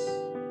 Jesus.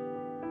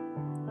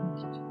 Thank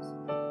you, Jesus.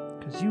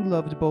 Because you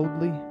loved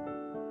boldly.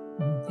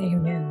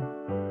 Amen.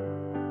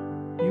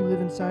 You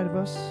live inside of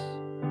us,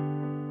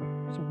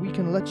 so we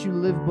can let you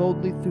live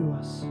boldly through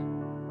us.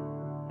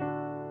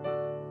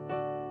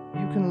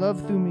 You can love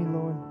through me,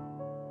 Lord.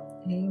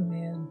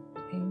 Amen.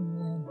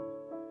 Amen.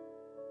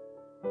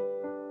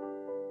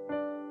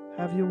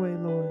 Have your way,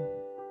 Lord.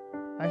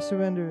 I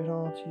surrender it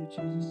all to you,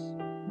 Jesus.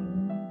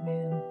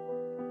 Amen.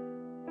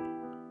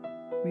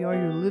 We are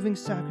your living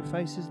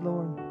sacrifices,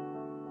 Lord.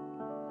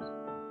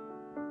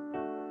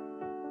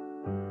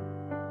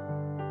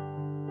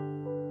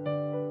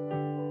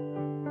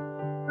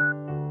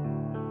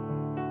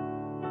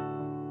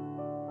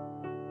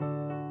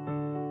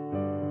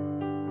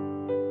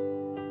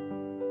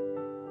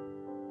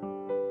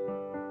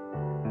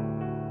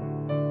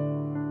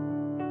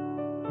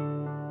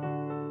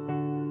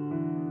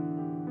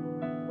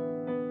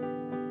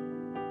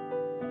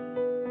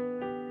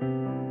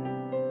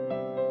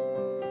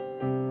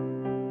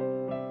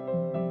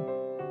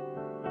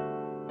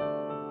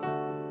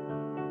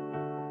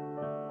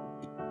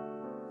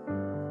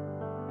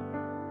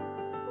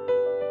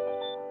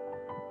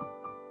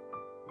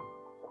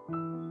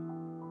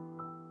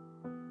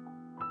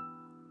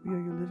 We are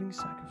your living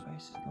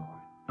sacrifices,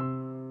 Lord.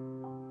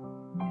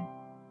 Amen.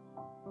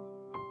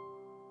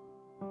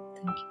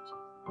 Thank you, Jesus.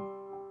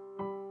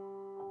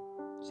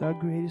 It's our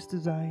greatest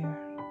desire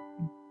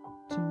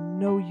to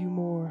know you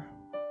more.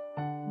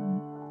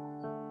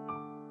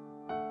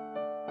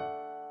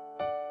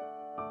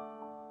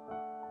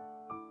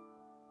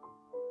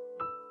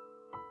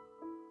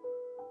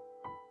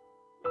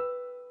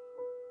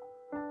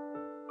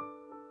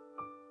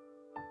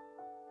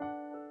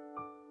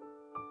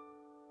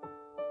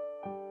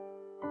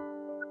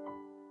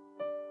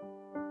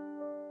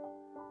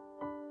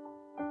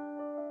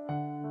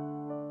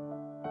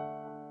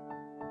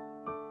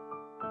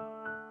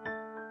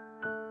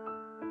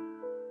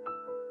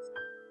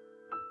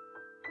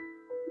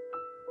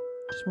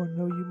 Just want to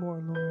know you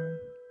more, Lord.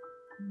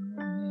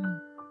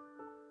 Amen.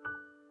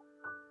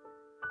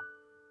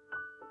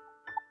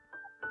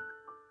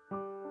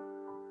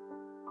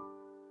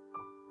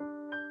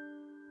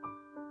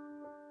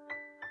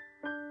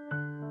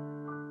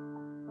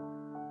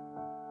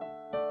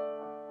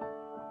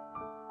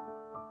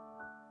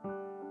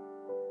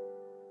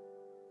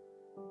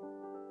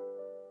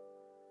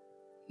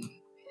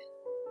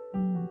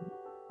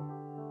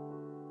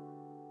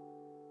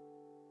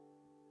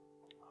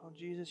 Oh,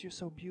 Jesus, you're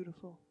so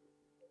beautiful.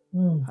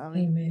 Mm.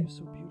 Hallelujah, Amen. you're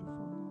so beautiful,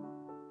 Lord.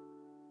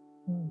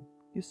 Mm.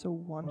 You're so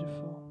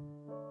wonderful.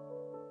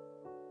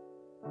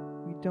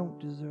 We don't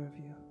deserve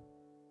you.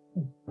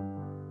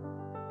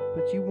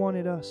 But you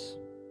wanted us.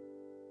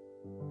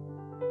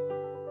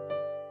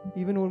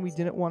 Even when we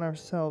didn't want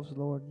ourselves,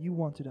 Lord, you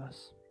wanted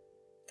us.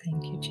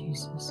 Thank you,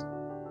 Jesus.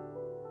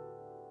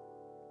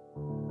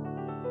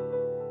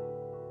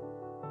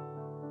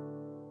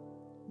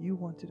 You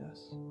wanted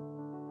us.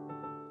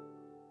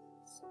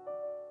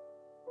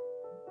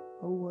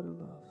 Oh, what a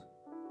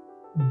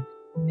love.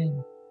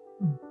 Amen.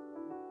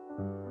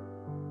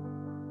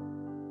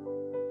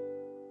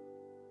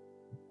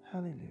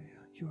 Hallelujah.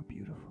 You are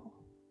beautiful.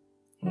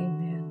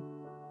 Amen.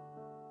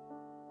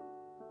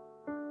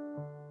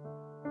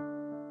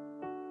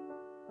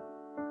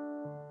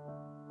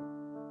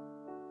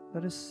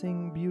 Let us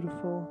sing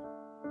Beautiful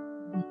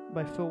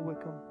by Phil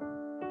Wickham.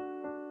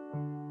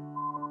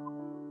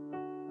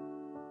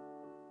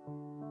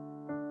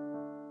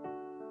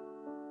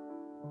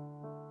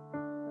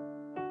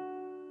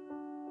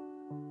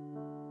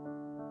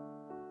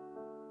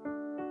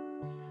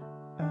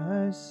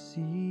 I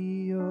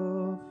see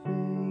your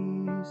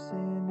face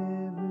in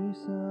every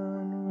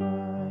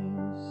sunrise,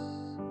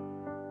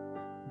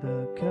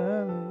 the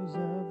colors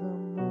of the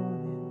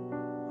morning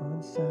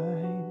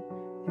inside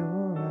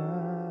your eyes.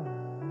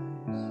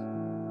 Yeah.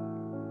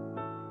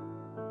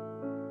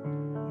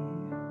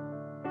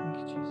 Thank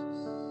you,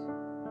 Jesus.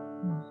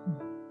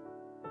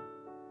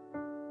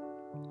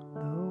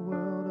 The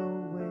world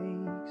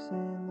awakes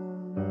in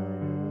the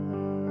light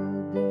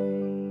of the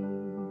day.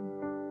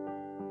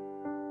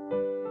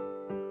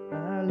 I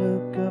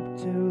look up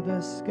to the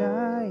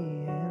sky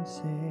and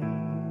say,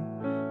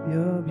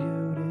 you're beautiful.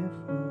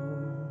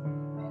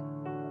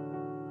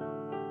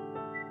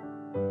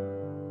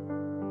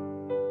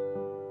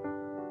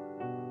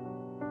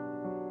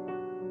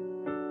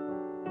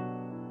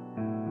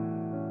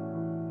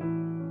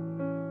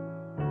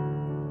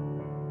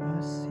 I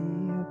see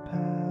your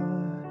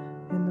power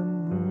in the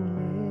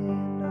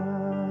moonlit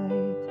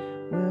night,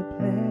 where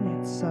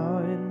planets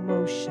are in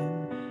motion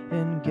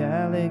and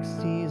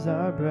galaxies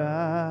are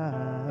bright.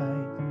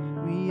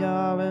 We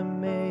are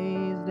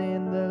amazed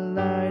in the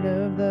light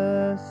of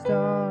the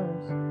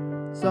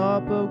stars,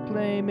 all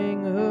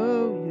proclaiming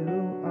who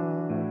you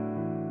are,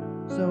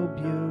 so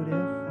beautiful.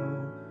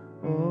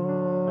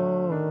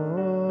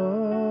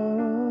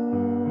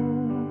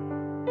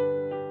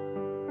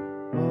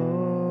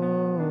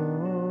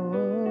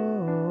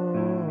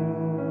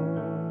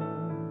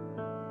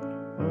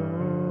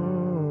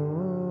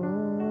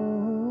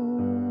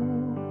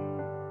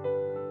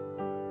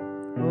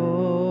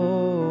 Oh,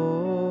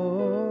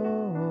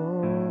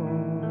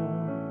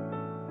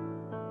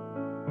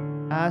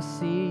 I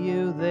see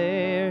you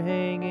there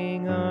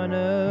hanging on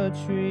a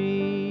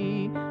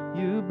tree.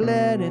 You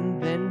bled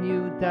and then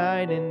you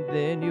died and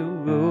then you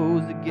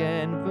rose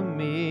again for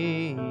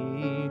me.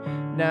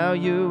 Now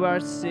you are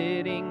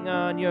sitting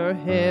on your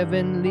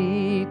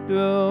heavenly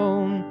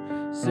throne.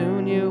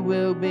 Soon you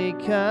will be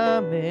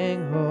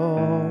coming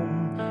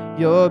home.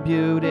 You're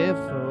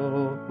beautiful.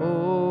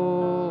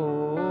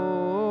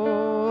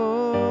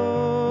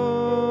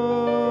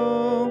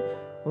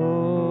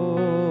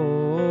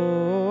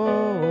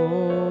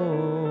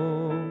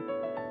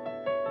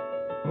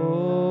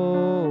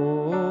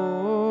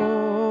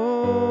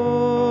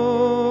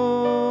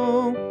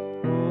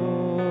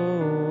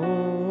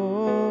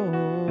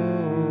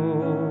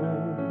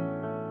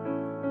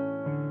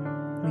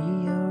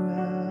 We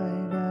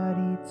arrive at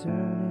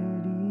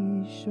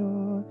eternity's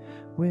shore,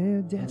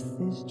 where death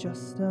is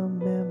just a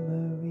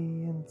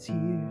memory and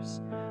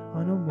tears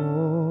are no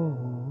more.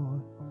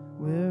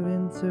 We're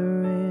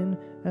entering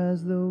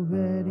as the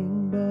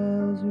wedding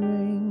bells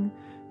ring.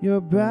 Your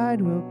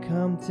bride will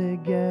come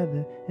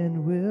together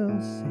and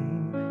we'll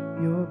sing,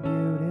 you're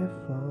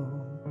beautiful.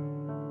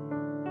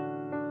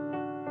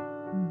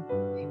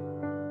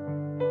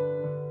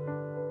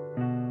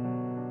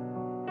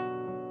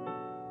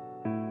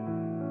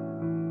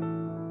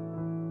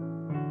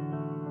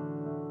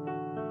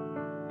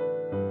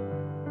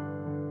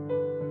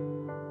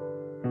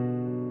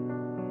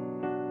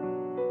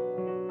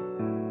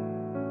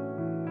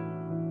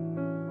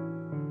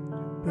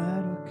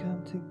 Bride will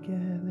come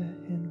together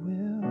and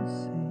we'll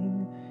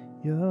sing,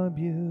 you're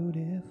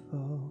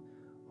beautiful.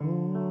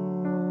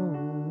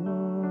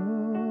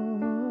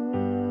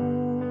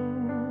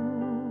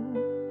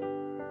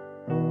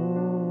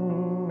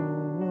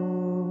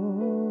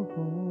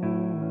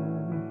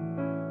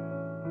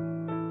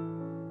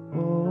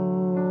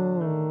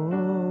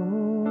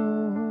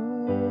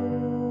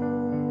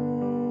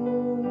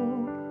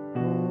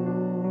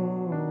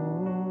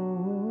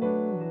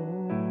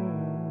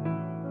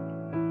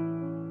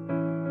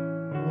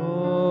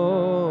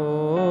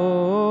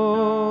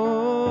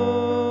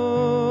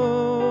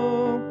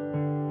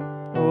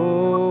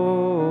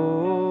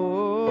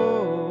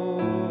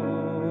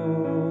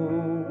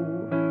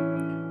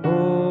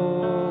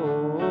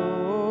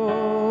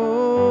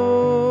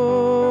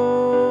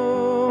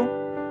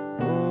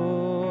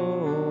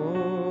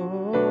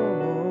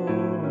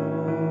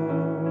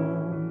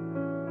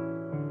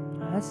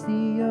 I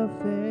see your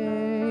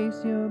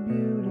face, you're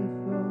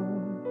beautiful.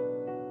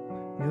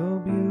 You're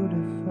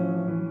beautiful.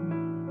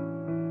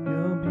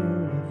 You're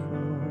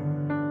beautiful.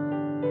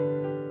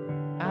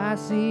 I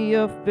see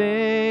your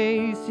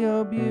face,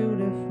 you're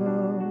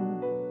beautiful.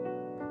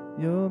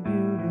 You're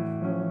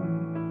beautiful.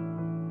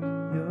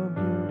 You're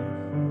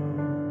beautiful.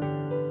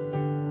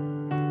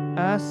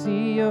 I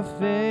see your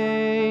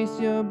face,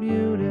 you're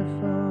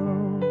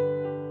beautiful.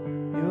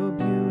 You're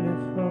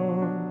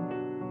beautiful.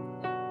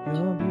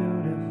 You're beautiful.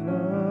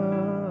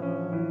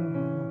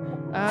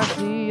 I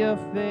see your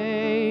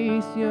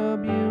face, you're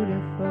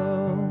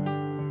beautiful.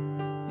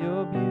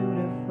 You're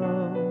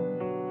beautiful.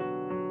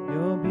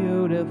 You're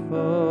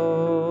beautiful.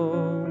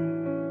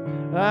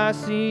 I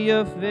see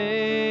your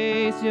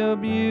face, you're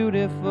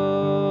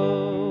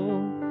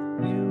beautiful,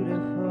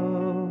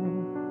 beautiful,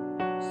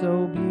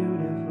 so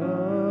beautiful.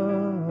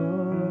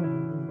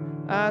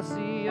 I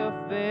see your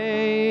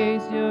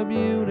face, you're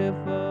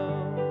beautiful,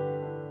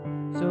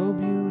 so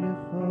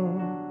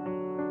beautiful,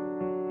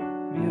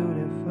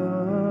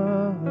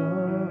 beautiful.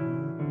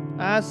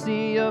 I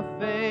see your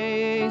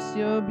face,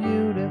 you're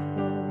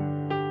beautiful,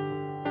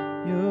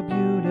 you're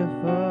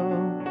beautiful.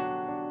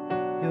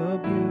 You're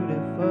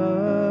beautiful.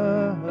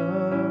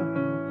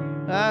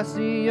 I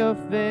see your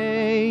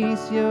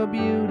face. You're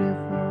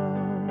beautiful.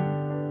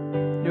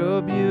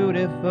 You're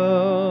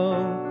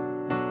beautiful.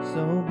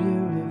 So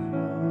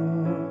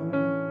beautiful.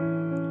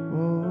 Oh,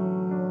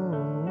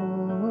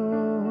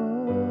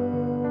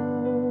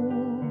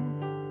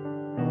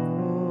 oh,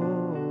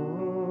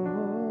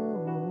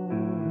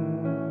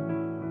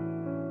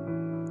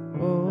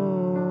 oh.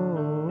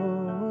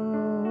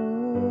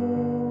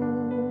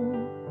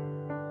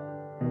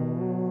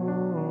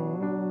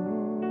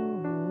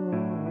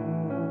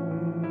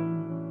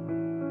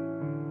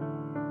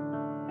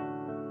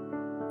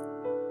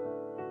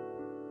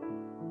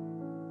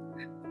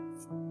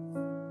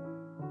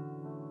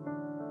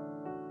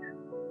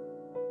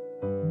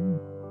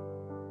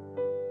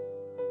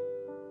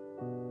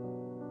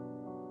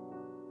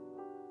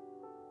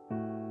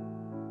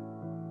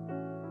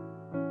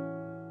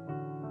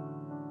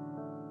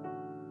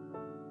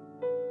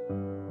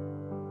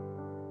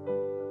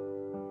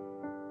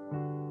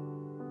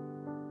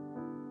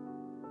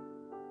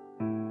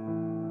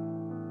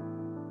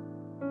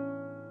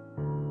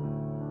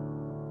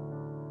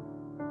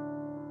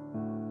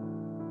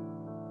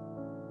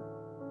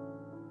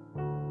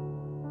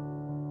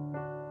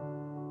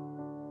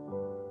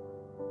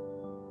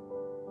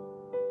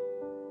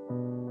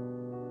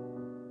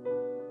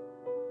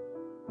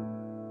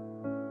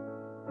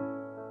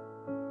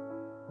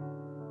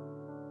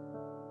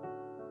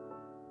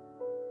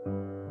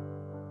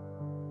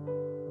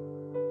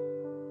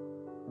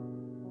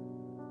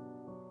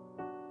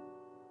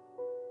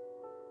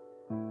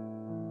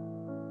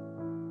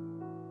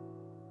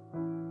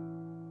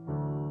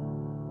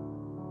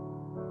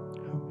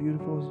 How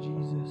beautiful is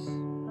Jesus?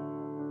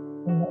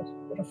 Most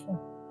beautiful.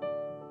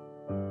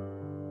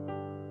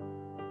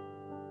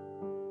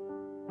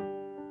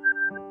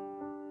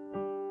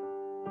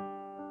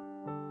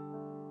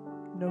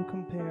 No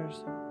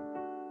comparison.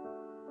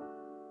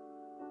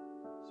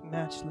 It's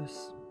matchless.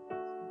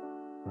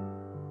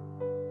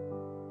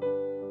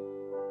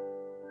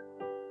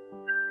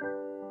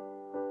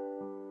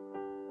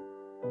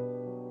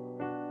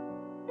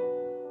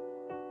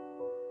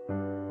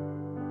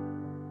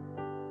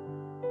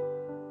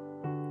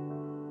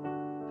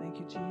 Thank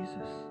you,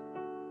 Jesus.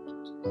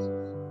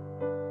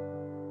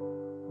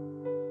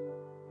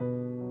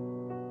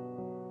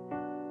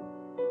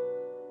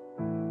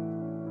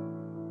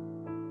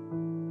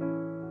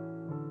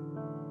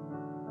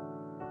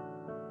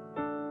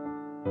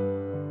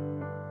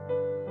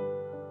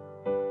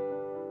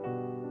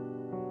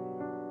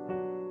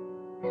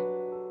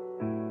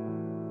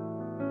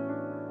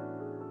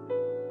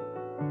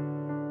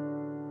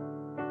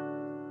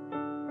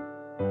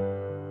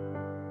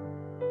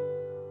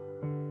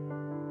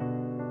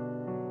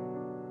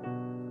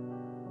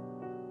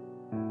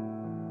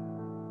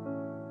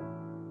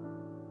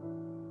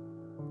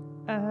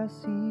 I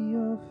see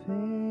your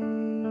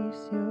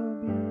face, you're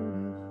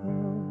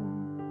beautiful,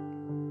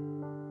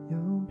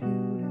 you're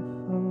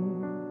beautiful,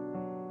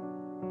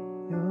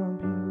 you're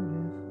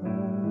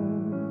beautiful.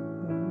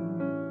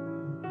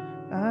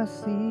 I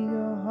see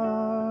your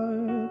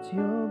heart,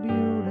 you're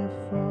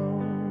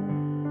beautiful,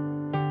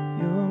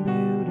 you're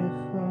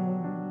beautiful,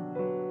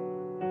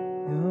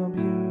 you're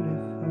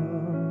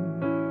beautiful.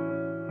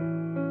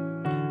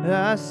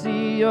 I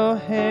see your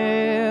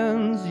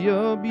hands,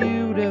 you're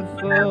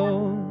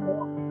beautiful.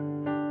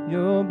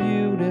 You're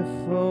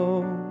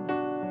beautiful,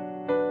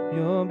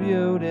 you're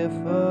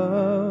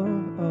beautiful.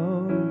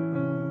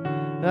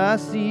 I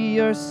see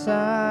your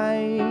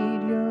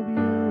side, you're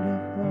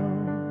beautiful,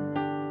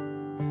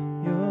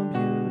 you're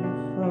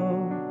beautiful,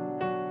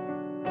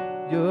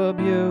 you're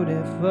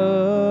beautiful.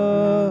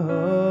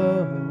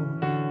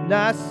 And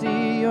I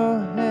see your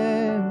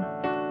hand,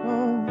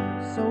 oh,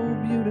 so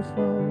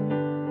beautiful,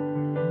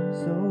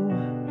 so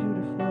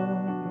beautiful.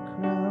 The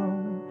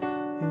crown,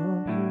 you're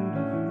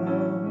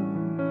beautiful.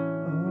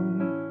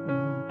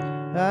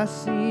 I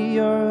see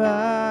your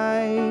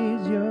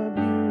eyes, you're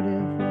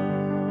beautiful,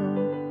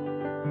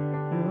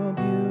 you're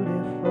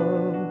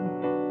beautiful,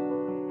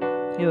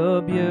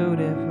 you're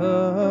beautiful.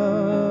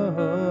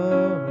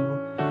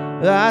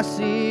 I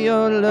see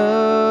your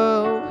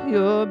love,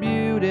 you're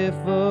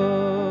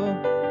beautiful,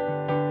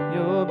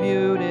 you're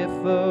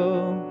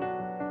beautiful,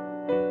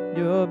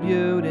 you're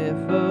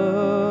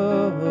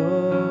beautiful.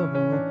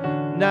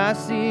 And I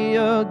see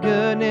your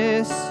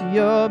goodness,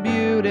 you're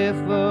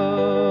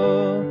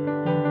beautiful.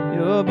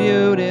 You're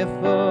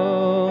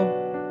beautiful,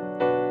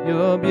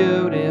 you're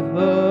beautiful.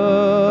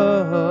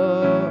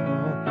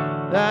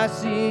 I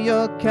see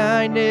your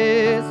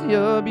kindness,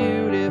 you're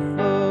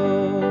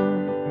beautiful,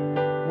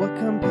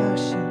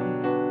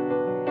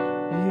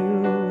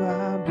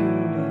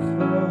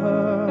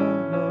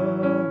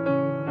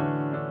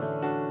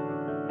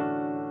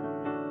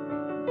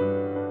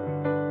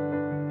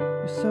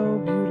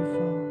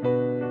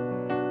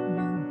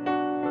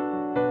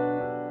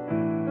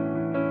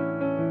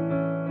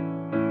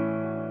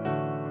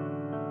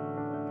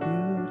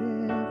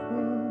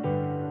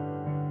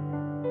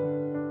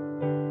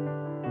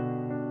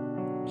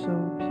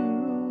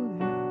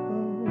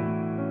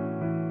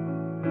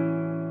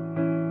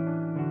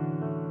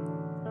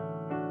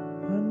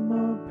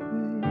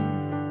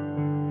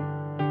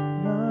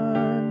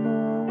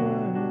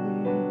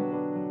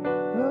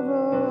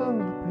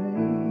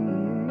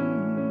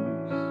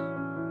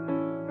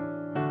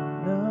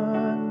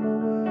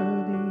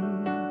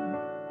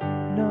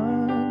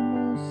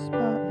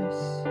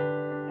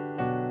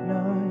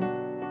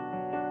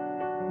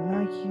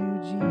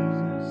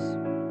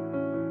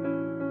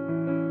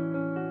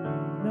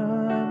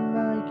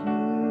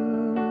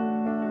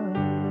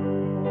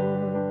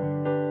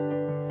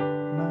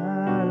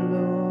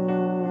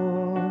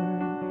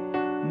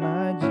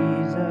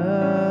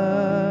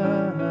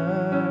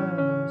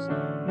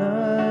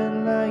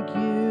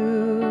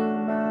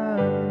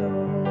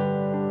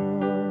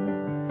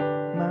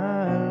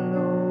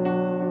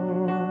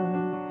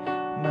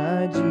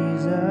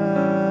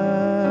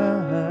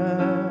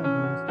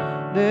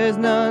 There's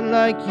none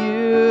like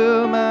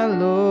you, my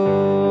Lord,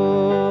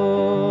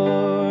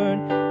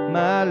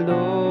 my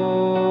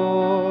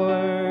Lord,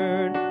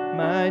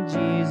 my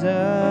Jesus.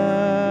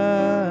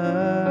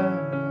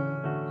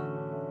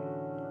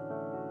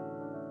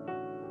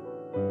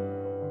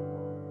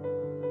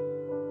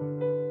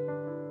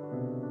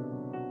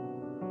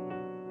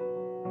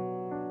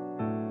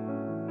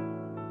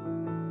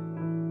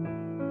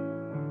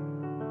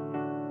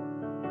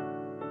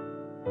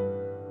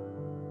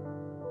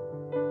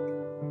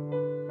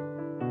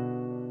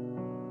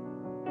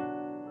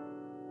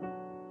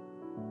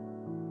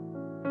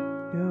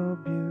 You're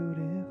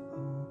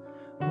beautiful.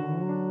 Oh,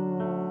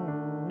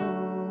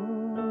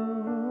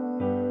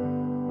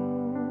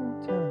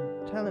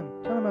 tell him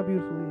how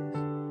beautiful he is.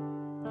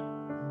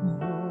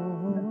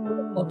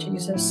 Beautiful,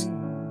 Jesus.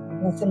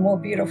 Nothing more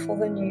beautiful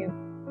than you.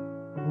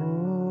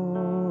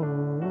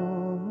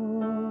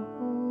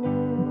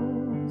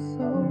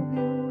 So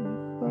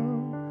beautiful.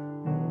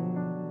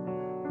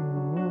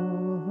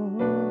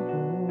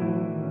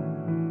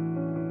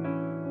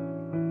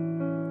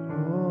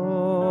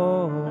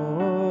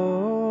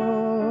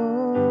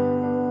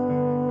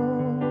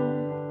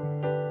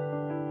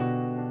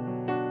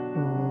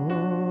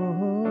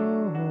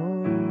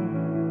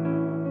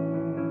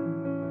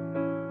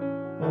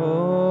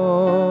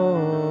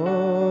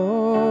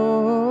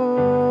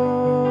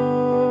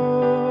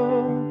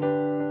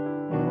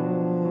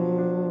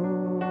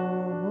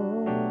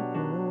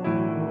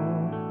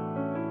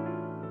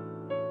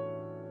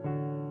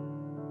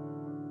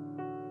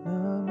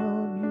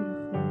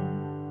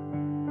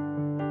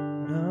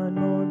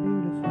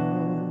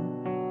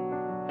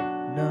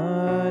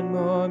 None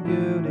more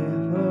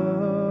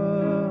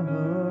beautiful,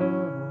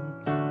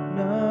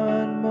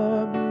 none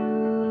more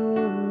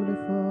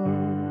beautiful,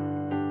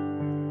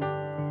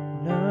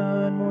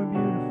 none more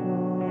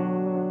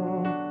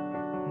beautiful,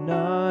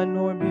 none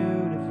more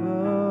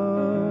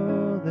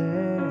beautiful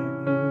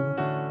than you.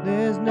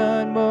 There's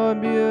none more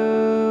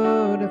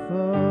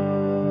beautiful,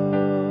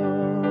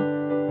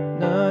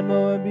 none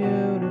more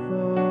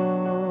beautiful,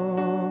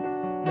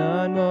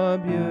 none more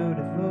beautiful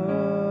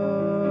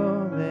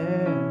than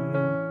you.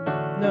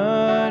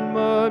 None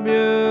more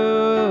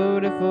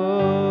beautiful,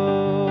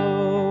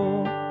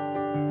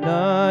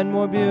 none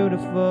more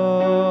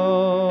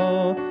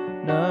beautiful,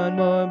 none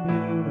more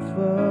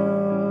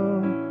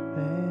beautiful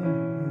than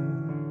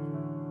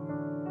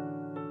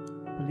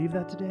you. Believe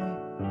that today?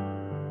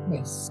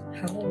 Yes.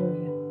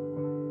 Hallelujah.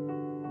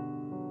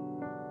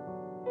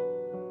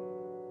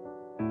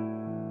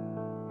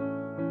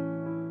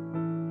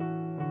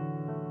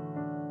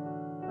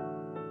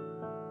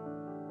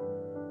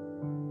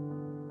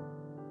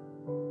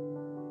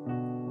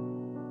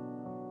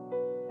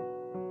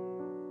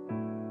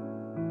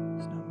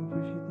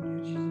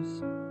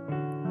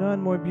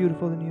 None more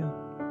beautiful than you.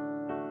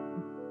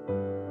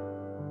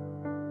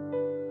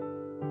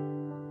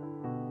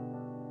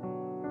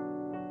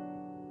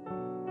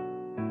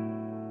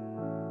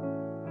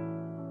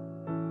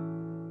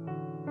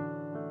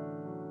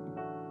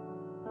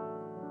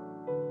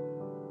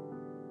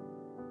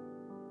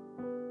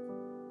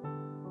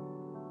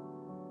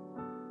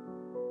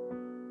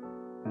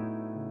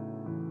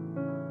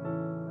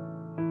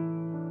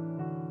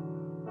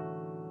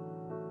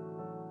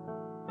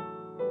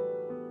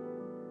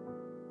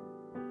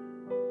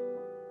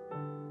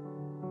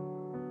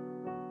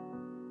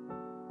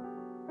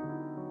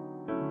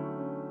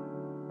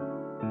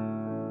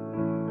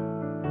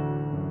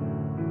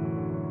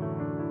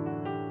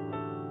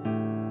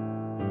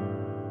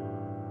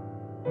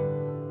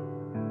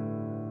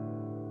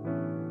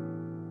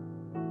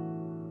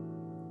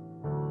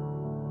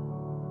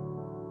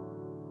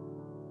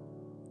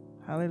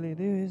 Hallelujah.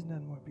 There is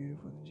none more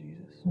beautiful than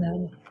Jesus.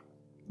 None.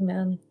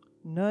 None.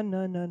 None,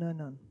 none, none, none,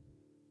 none.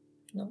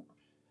 No.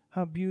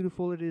 How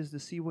beautiful it is to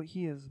see what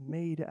he has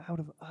made out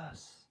of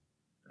us.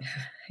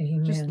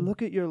 Amen. Just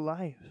look at your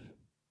life.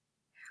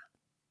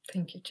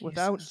 Thank you, Jesus.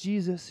 Without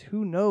Jesus,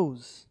 who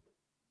knows?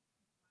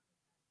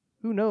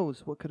 Who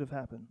knows what could have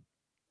happened?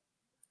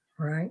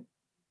 Right.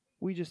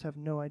 We just have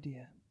no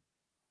idea.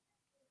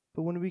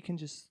 But when we can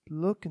just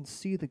look and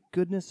see the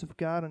goodness of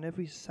God on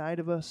every side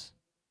of us,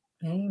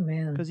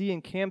 amen, because he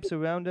encamps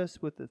around us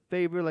with a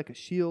favor like a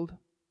shield,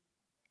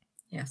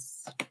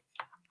 yes,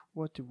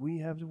 what do we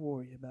have to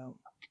worry about?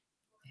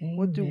 amen.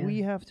 What do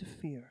we have to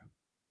fear?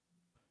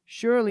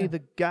 Surely Yeah.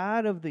 the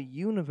God of the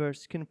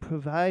universe can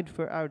provide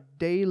for our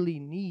daily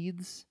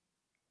needs.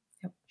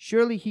 Yep.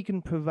 Surely he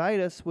can provide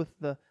us with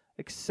the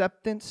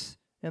acceptance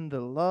and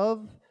the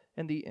love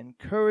and the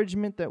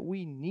encouragement that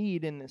we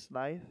need in this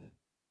life.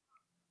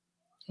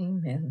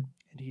 Amen.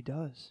 And he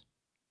does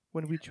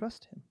when we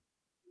trust him.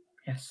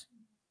 Yes.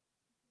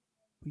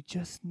 We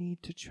just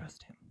need to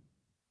trust him.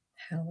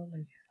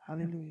 Hallelujah.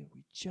 Hallelujah.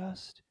 We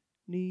just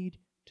need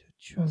to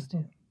trust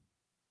him.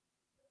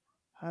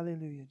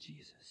 Hallelujah,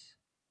 Jesus.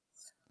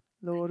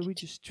 Lord, we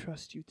just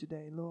trust you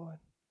today, Lord.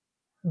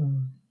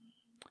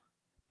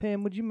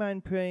 Pam, would you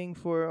mind praying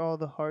for all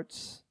the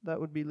hearts that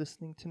would be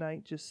listening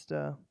tonight? Just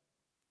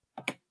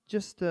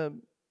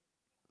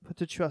but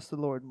to trust the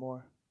Lord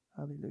more.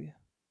 Hallelujah.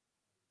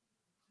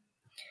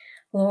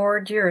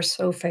 Lord, you're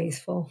so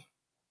faithful.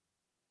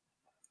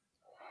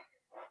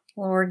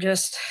 Lord,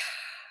 just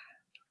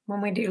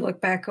when we do look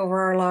back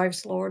over our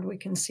lives, Lord, we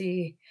can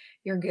see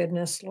your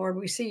goodness, Lord.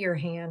 We see your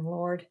hand,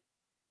 Lord.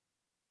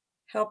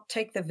 Help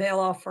take the veil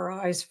off our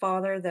eyes,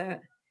 Father,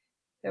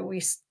 that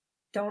we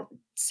don't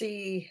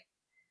see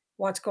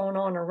what's going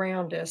on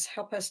around us.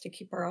 Help us to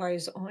keep our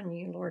eyes on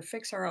you, Lord.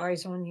 Fix our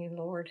eyes on you,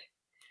 Lord.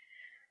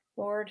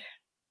 Lord,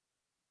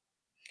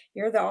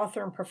 you're the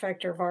author and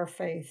perfecter of our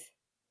faith,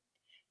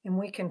 and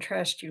we can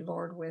trust you,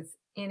 Lord, with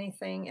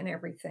anything and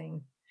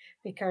everything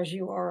because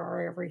you are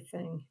our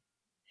everything.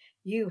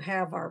 You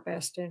have our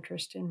best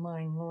interest in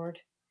mind, Lord.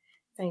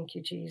 Thank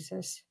you,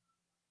 Jesus.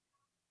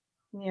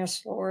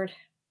 Yes, Lord.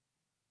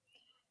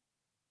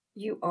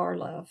 You are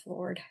love,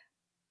 Lord.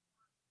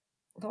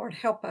 Lord,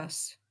 help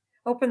us.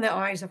 Open the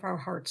eyes of our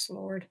hearts,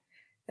 Lord,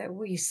 that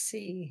we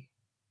see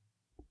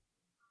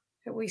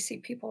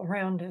people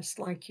around us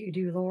like you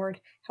do,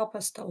 Lord. Help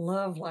us to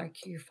love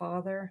like you,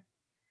 Father.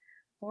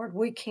 Lord,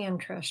 we can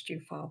trust you,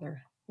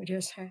 Father. We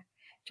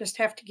just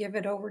have to give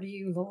it over to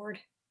you, Lord.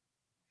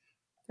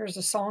 There's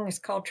a song, it's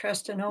called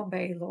Trust and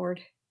Obey,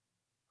 Lord.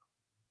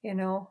 You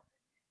know,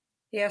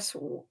 yes,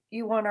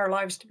 you want our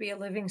lives to be a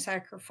living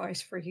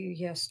sacrifice for you,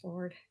 yes,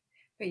 Lord.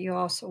 But you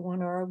also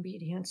want our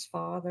obedience,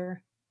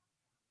 Father.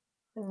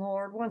 And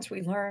Lord, once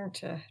we learn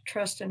to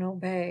trust and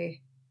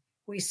obey,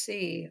 we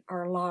see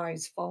our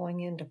lives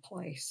falling into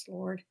place,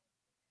 Lord.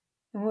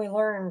 And we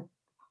learn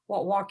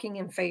what walking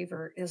in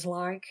favor is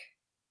like.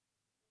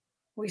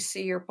 We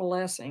see your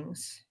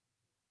blessings.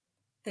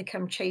 They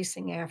come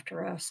chasing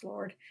after us,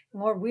 Lord.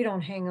 And Lord, we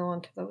don't hang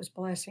on to those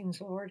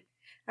blessings, Lord.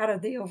 Out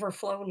of the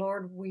overflow,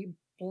 Lord, we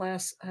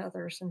bless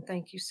others. And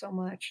thank you so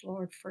much,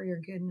 Lord, for your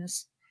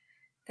goodness.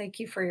 Thank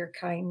you for your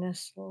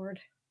kindness, Lord.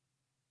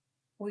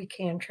 We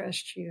can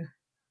trust you.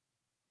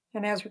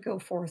 And as we go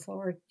forth,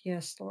 Lord,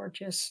 yes, Lord,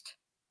 just,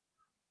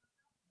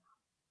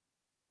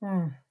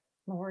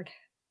 Lord,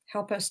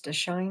 help us to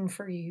shine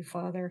for you,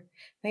 Father.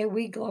 May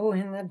we glow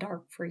in the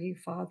dark for you,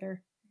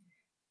 Father.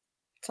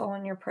 It's all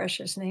in your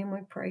precious name we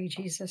pray,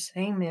 Jesus.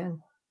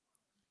 Amen.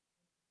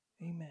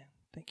 Amen.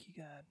 Thank you,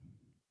 God.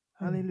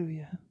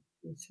 Hallelujah.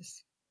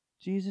 Jesus.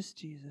 Jesus,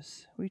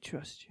 Jesus, we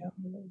trust you.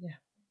 Hallelujah.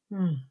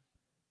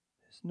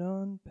 There's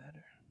none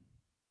better.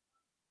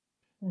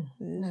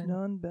 There's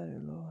none better,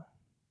 Lord.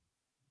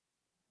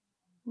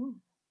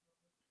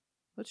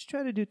 Let's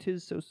try to do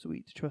 'Tis So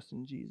Sweet to Trust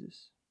in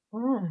Jesus.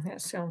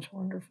 That sounds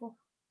wonderful.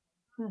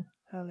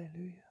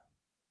 Hallelujah.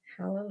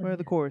 Hallelujah. Or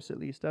the chorus, at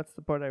least. That's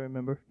the part I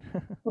remember.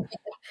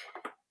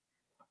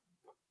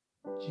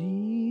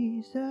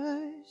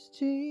 Jesus,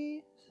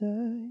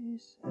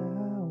 Jesus,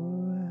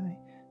 how I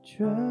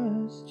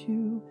trust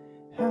you,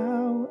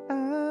 how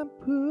I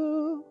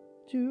proved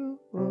you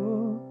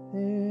o'er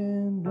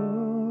and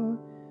o'er.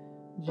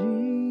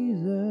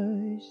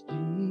 Jesus,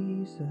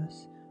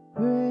 Jesus,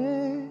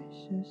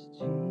 precious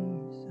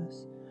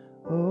Jesus,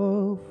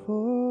 oh,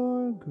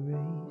 for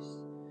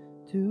grace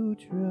to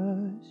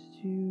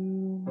trust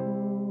you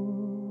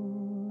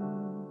more.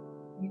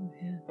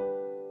 Amen.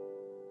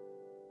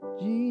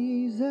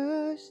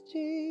 Jesus,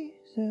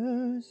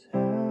 Jesus,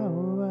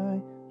 how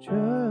I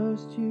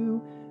trust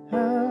you,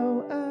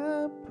 how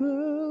I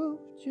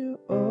proved you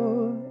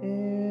o'er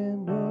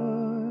and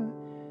o'er.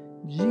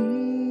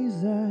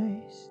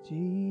 Jesus,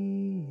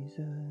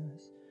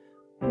 Jesus,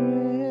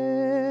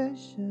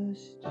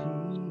 precious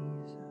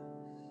Jesus,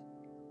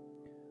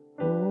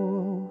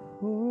 oh,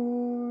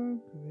 for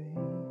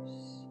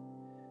grace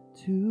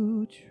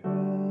to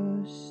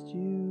trust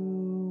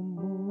you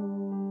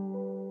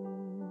more.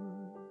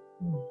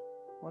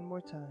 One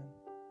more time.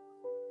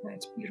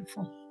 That's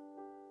beautiful.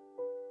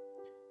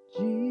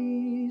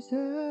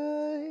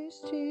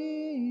 Jesus,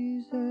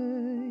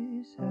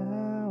 Jesus,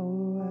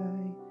 how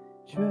I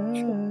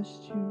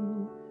trust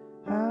you,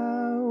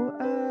 how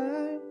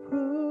I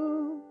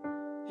prove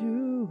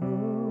you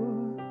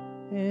o'er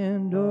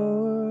and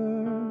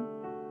o'er.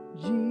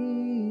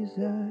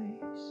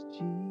 Jesus,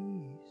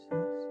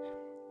 Jesus,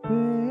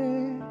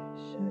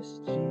 precious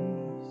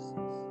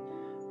Jesus,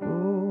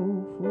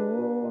 oh,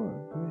 for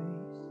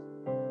grace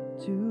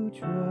to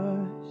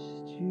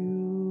trust you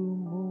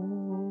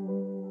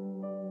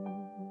more.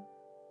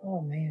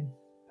 Oh, man.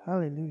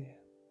 Hallelujah.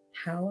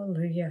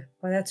 Hallelujah.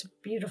 Well, that's a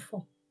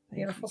beautiful,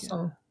 beautiful Thank you,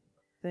 song. God.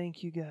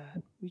 Thank you,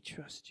 God. We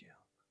trust you.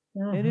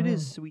 And it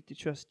is sweet to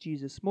trust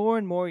Jesus more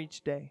and more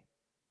each day.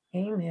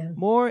 Amen.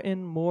 More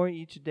and more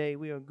each day,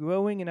 we are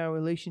growing in our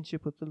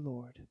relationship with the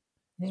Lord.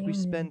 As we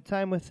spend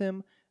time with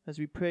Him, as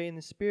we pray in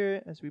the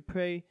Spirit, as we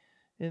pray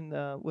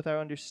with our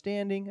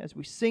understanding, as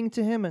we sing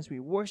to Him, as we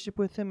worship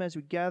with Him, as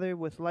we gather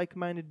with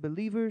like-minded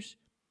believers,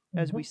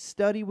 as we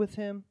study with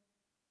Him.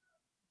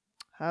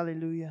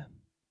 Hallelujah.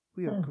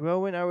 We are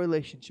growing our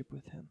relationship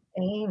with Him.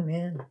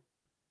 Amen.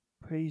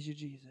 Praise you,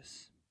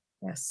 Jesus.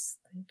 Yes.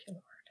 Thank you,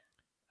 Lord.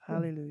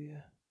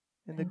 Hallelujah.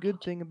 And the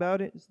good thing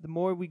about it is the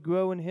more we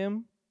grow in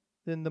Him,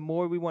 then the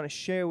more we want to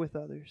share with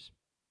others.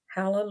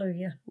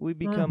 Hallelujah. We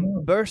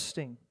become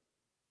bursting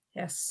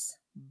Yes.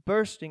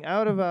 Bursting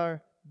out of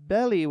our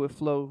belly will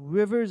flow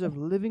rivers of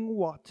living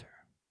water.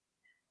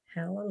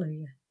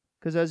 Hallelujah.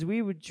 Because as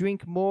we would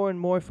drink more and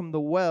more from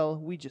the well,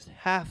 we just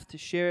have to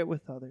share it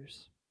with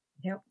others.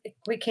 Yep.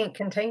 We can't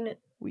contain it.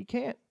 We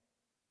can't.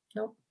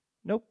 Nope.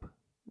 Nope.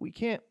 We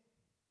can't.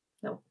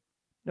 Nope.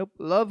 Nope.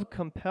 Love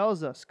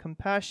compels us.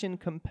 Compassion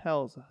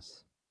compels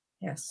us.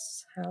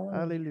 Yes. Hallelujah.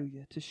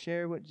 Hallelujah. To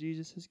share what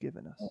Jesus has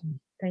given us.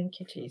 Thank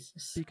you,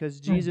 Jesus. Because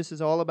Jesus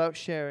is all about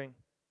sharing.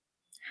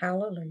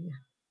 Hallelujah.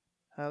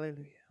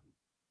 Hallelujah.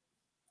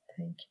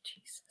 Thank you,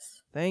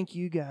 Jesus. Thank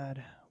you,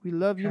 God. We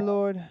love you,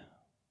 Lord.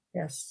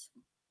 Yes.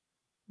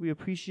 We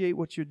appreciate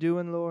what you're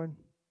doing, Lord,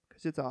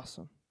 because it's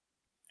awesome.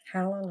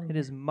 Hallelujah. It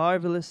is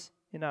marvelous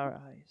in our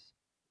eyes.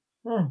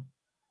 Mm.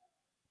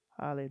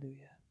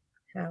 Hallelujah.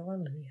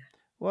 Hallelujah.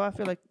 Well, I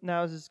feel like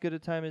now is as good a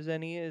time as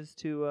any is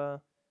to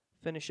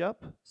finish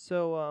up.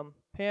 So,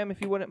 Pam,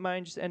 if you wouldn't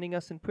mind just ending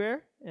us in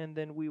prayer, and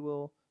then we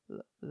will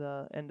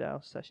end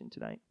our session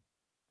tonight.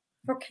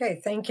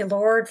 Okay. Thank you,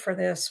 Lord, for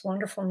this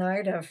wonderful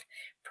night of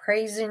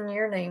praising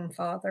your name,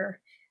 Father,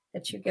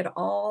 that you get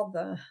all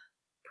the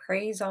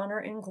praise, honor,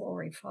 and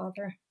glory,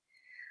 Father.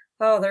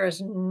 Oh, there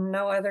is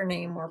no other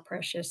name more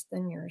precious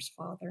than yours,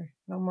 Father.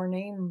 No more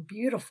name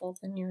beautiful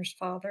than yours,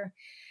 Father.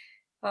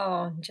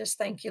 Oh, just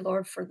thank you,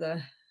 Lord, for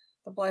the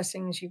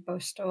blessings you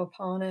bestow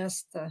upon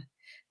us,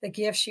 the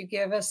gifts you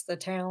give us, the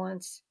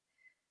talents.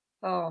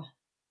 Oh,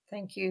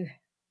 thank you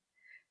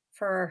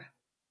for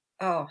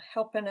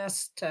helping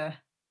us to.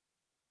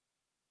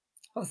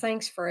 Oh,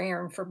 thanks for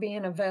Aaron for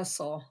being a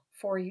vessel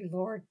for you,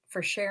 Lord,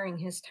 for sharing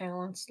his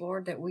talents,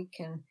 Lord, that we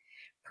can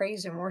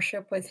praise and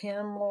worship with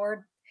him,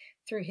 Lord,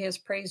 through his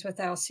Praise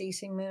Without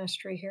Ceasing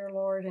ministry here,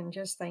 Lord. And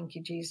just thank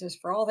you, Jesus,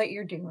 for all that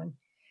you're doing.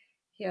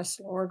 Yes,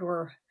 Lord,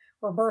 we're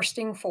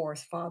bursting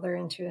forth, Father,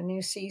 into a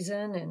new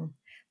season. And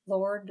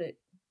Lord, that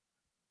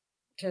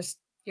just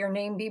your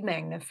name be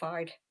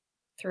magnified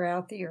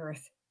throughout the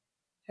earth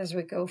as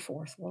we go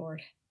forth,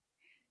 Lord.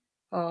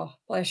 Oh,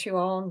 bless you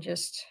all, and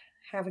just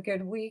have a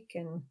good week,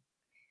 and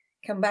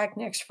come back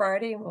next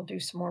Friday and we'll do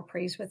some more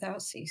Praise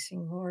Without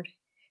Ceasing, Lord.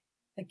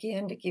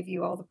 Again, to give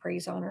you all the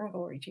praise, honor, and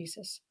glory,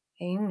 Jesus.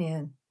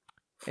 Amen.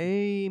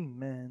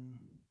 Amen.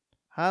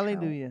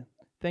 Hallelujah.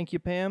 Thank you,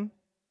 Pam.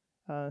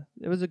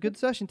 It was a good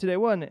session today,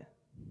 wasn't it?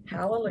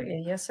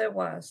 Hallelujah. Yes, it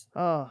was.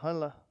 Oh,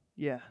 hello.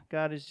 Yeah,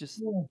 God is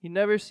just, He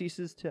never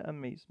ceases to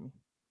amaze me.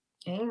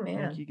 Amen.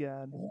 Thank you,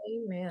 God.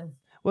 Amen.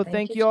 Well,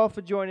 thank you all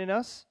for joining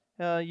us.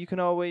 You can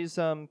always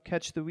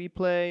catch the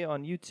replay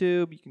on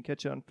YouTube. You can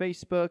catch it on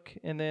Facebook.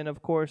 And then,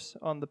 of course,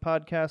 on the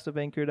podcast of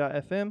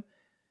Anchor.fm.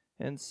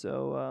 And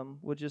so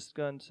we're just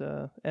going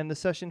to end the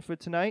session for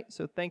tonight.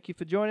 So thank you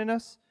for joining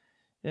us.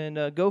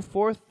 And go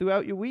forth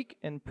throughout your week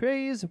and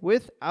praise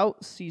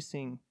without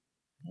ceasing.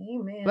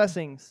 Amen.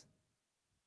 Blessings.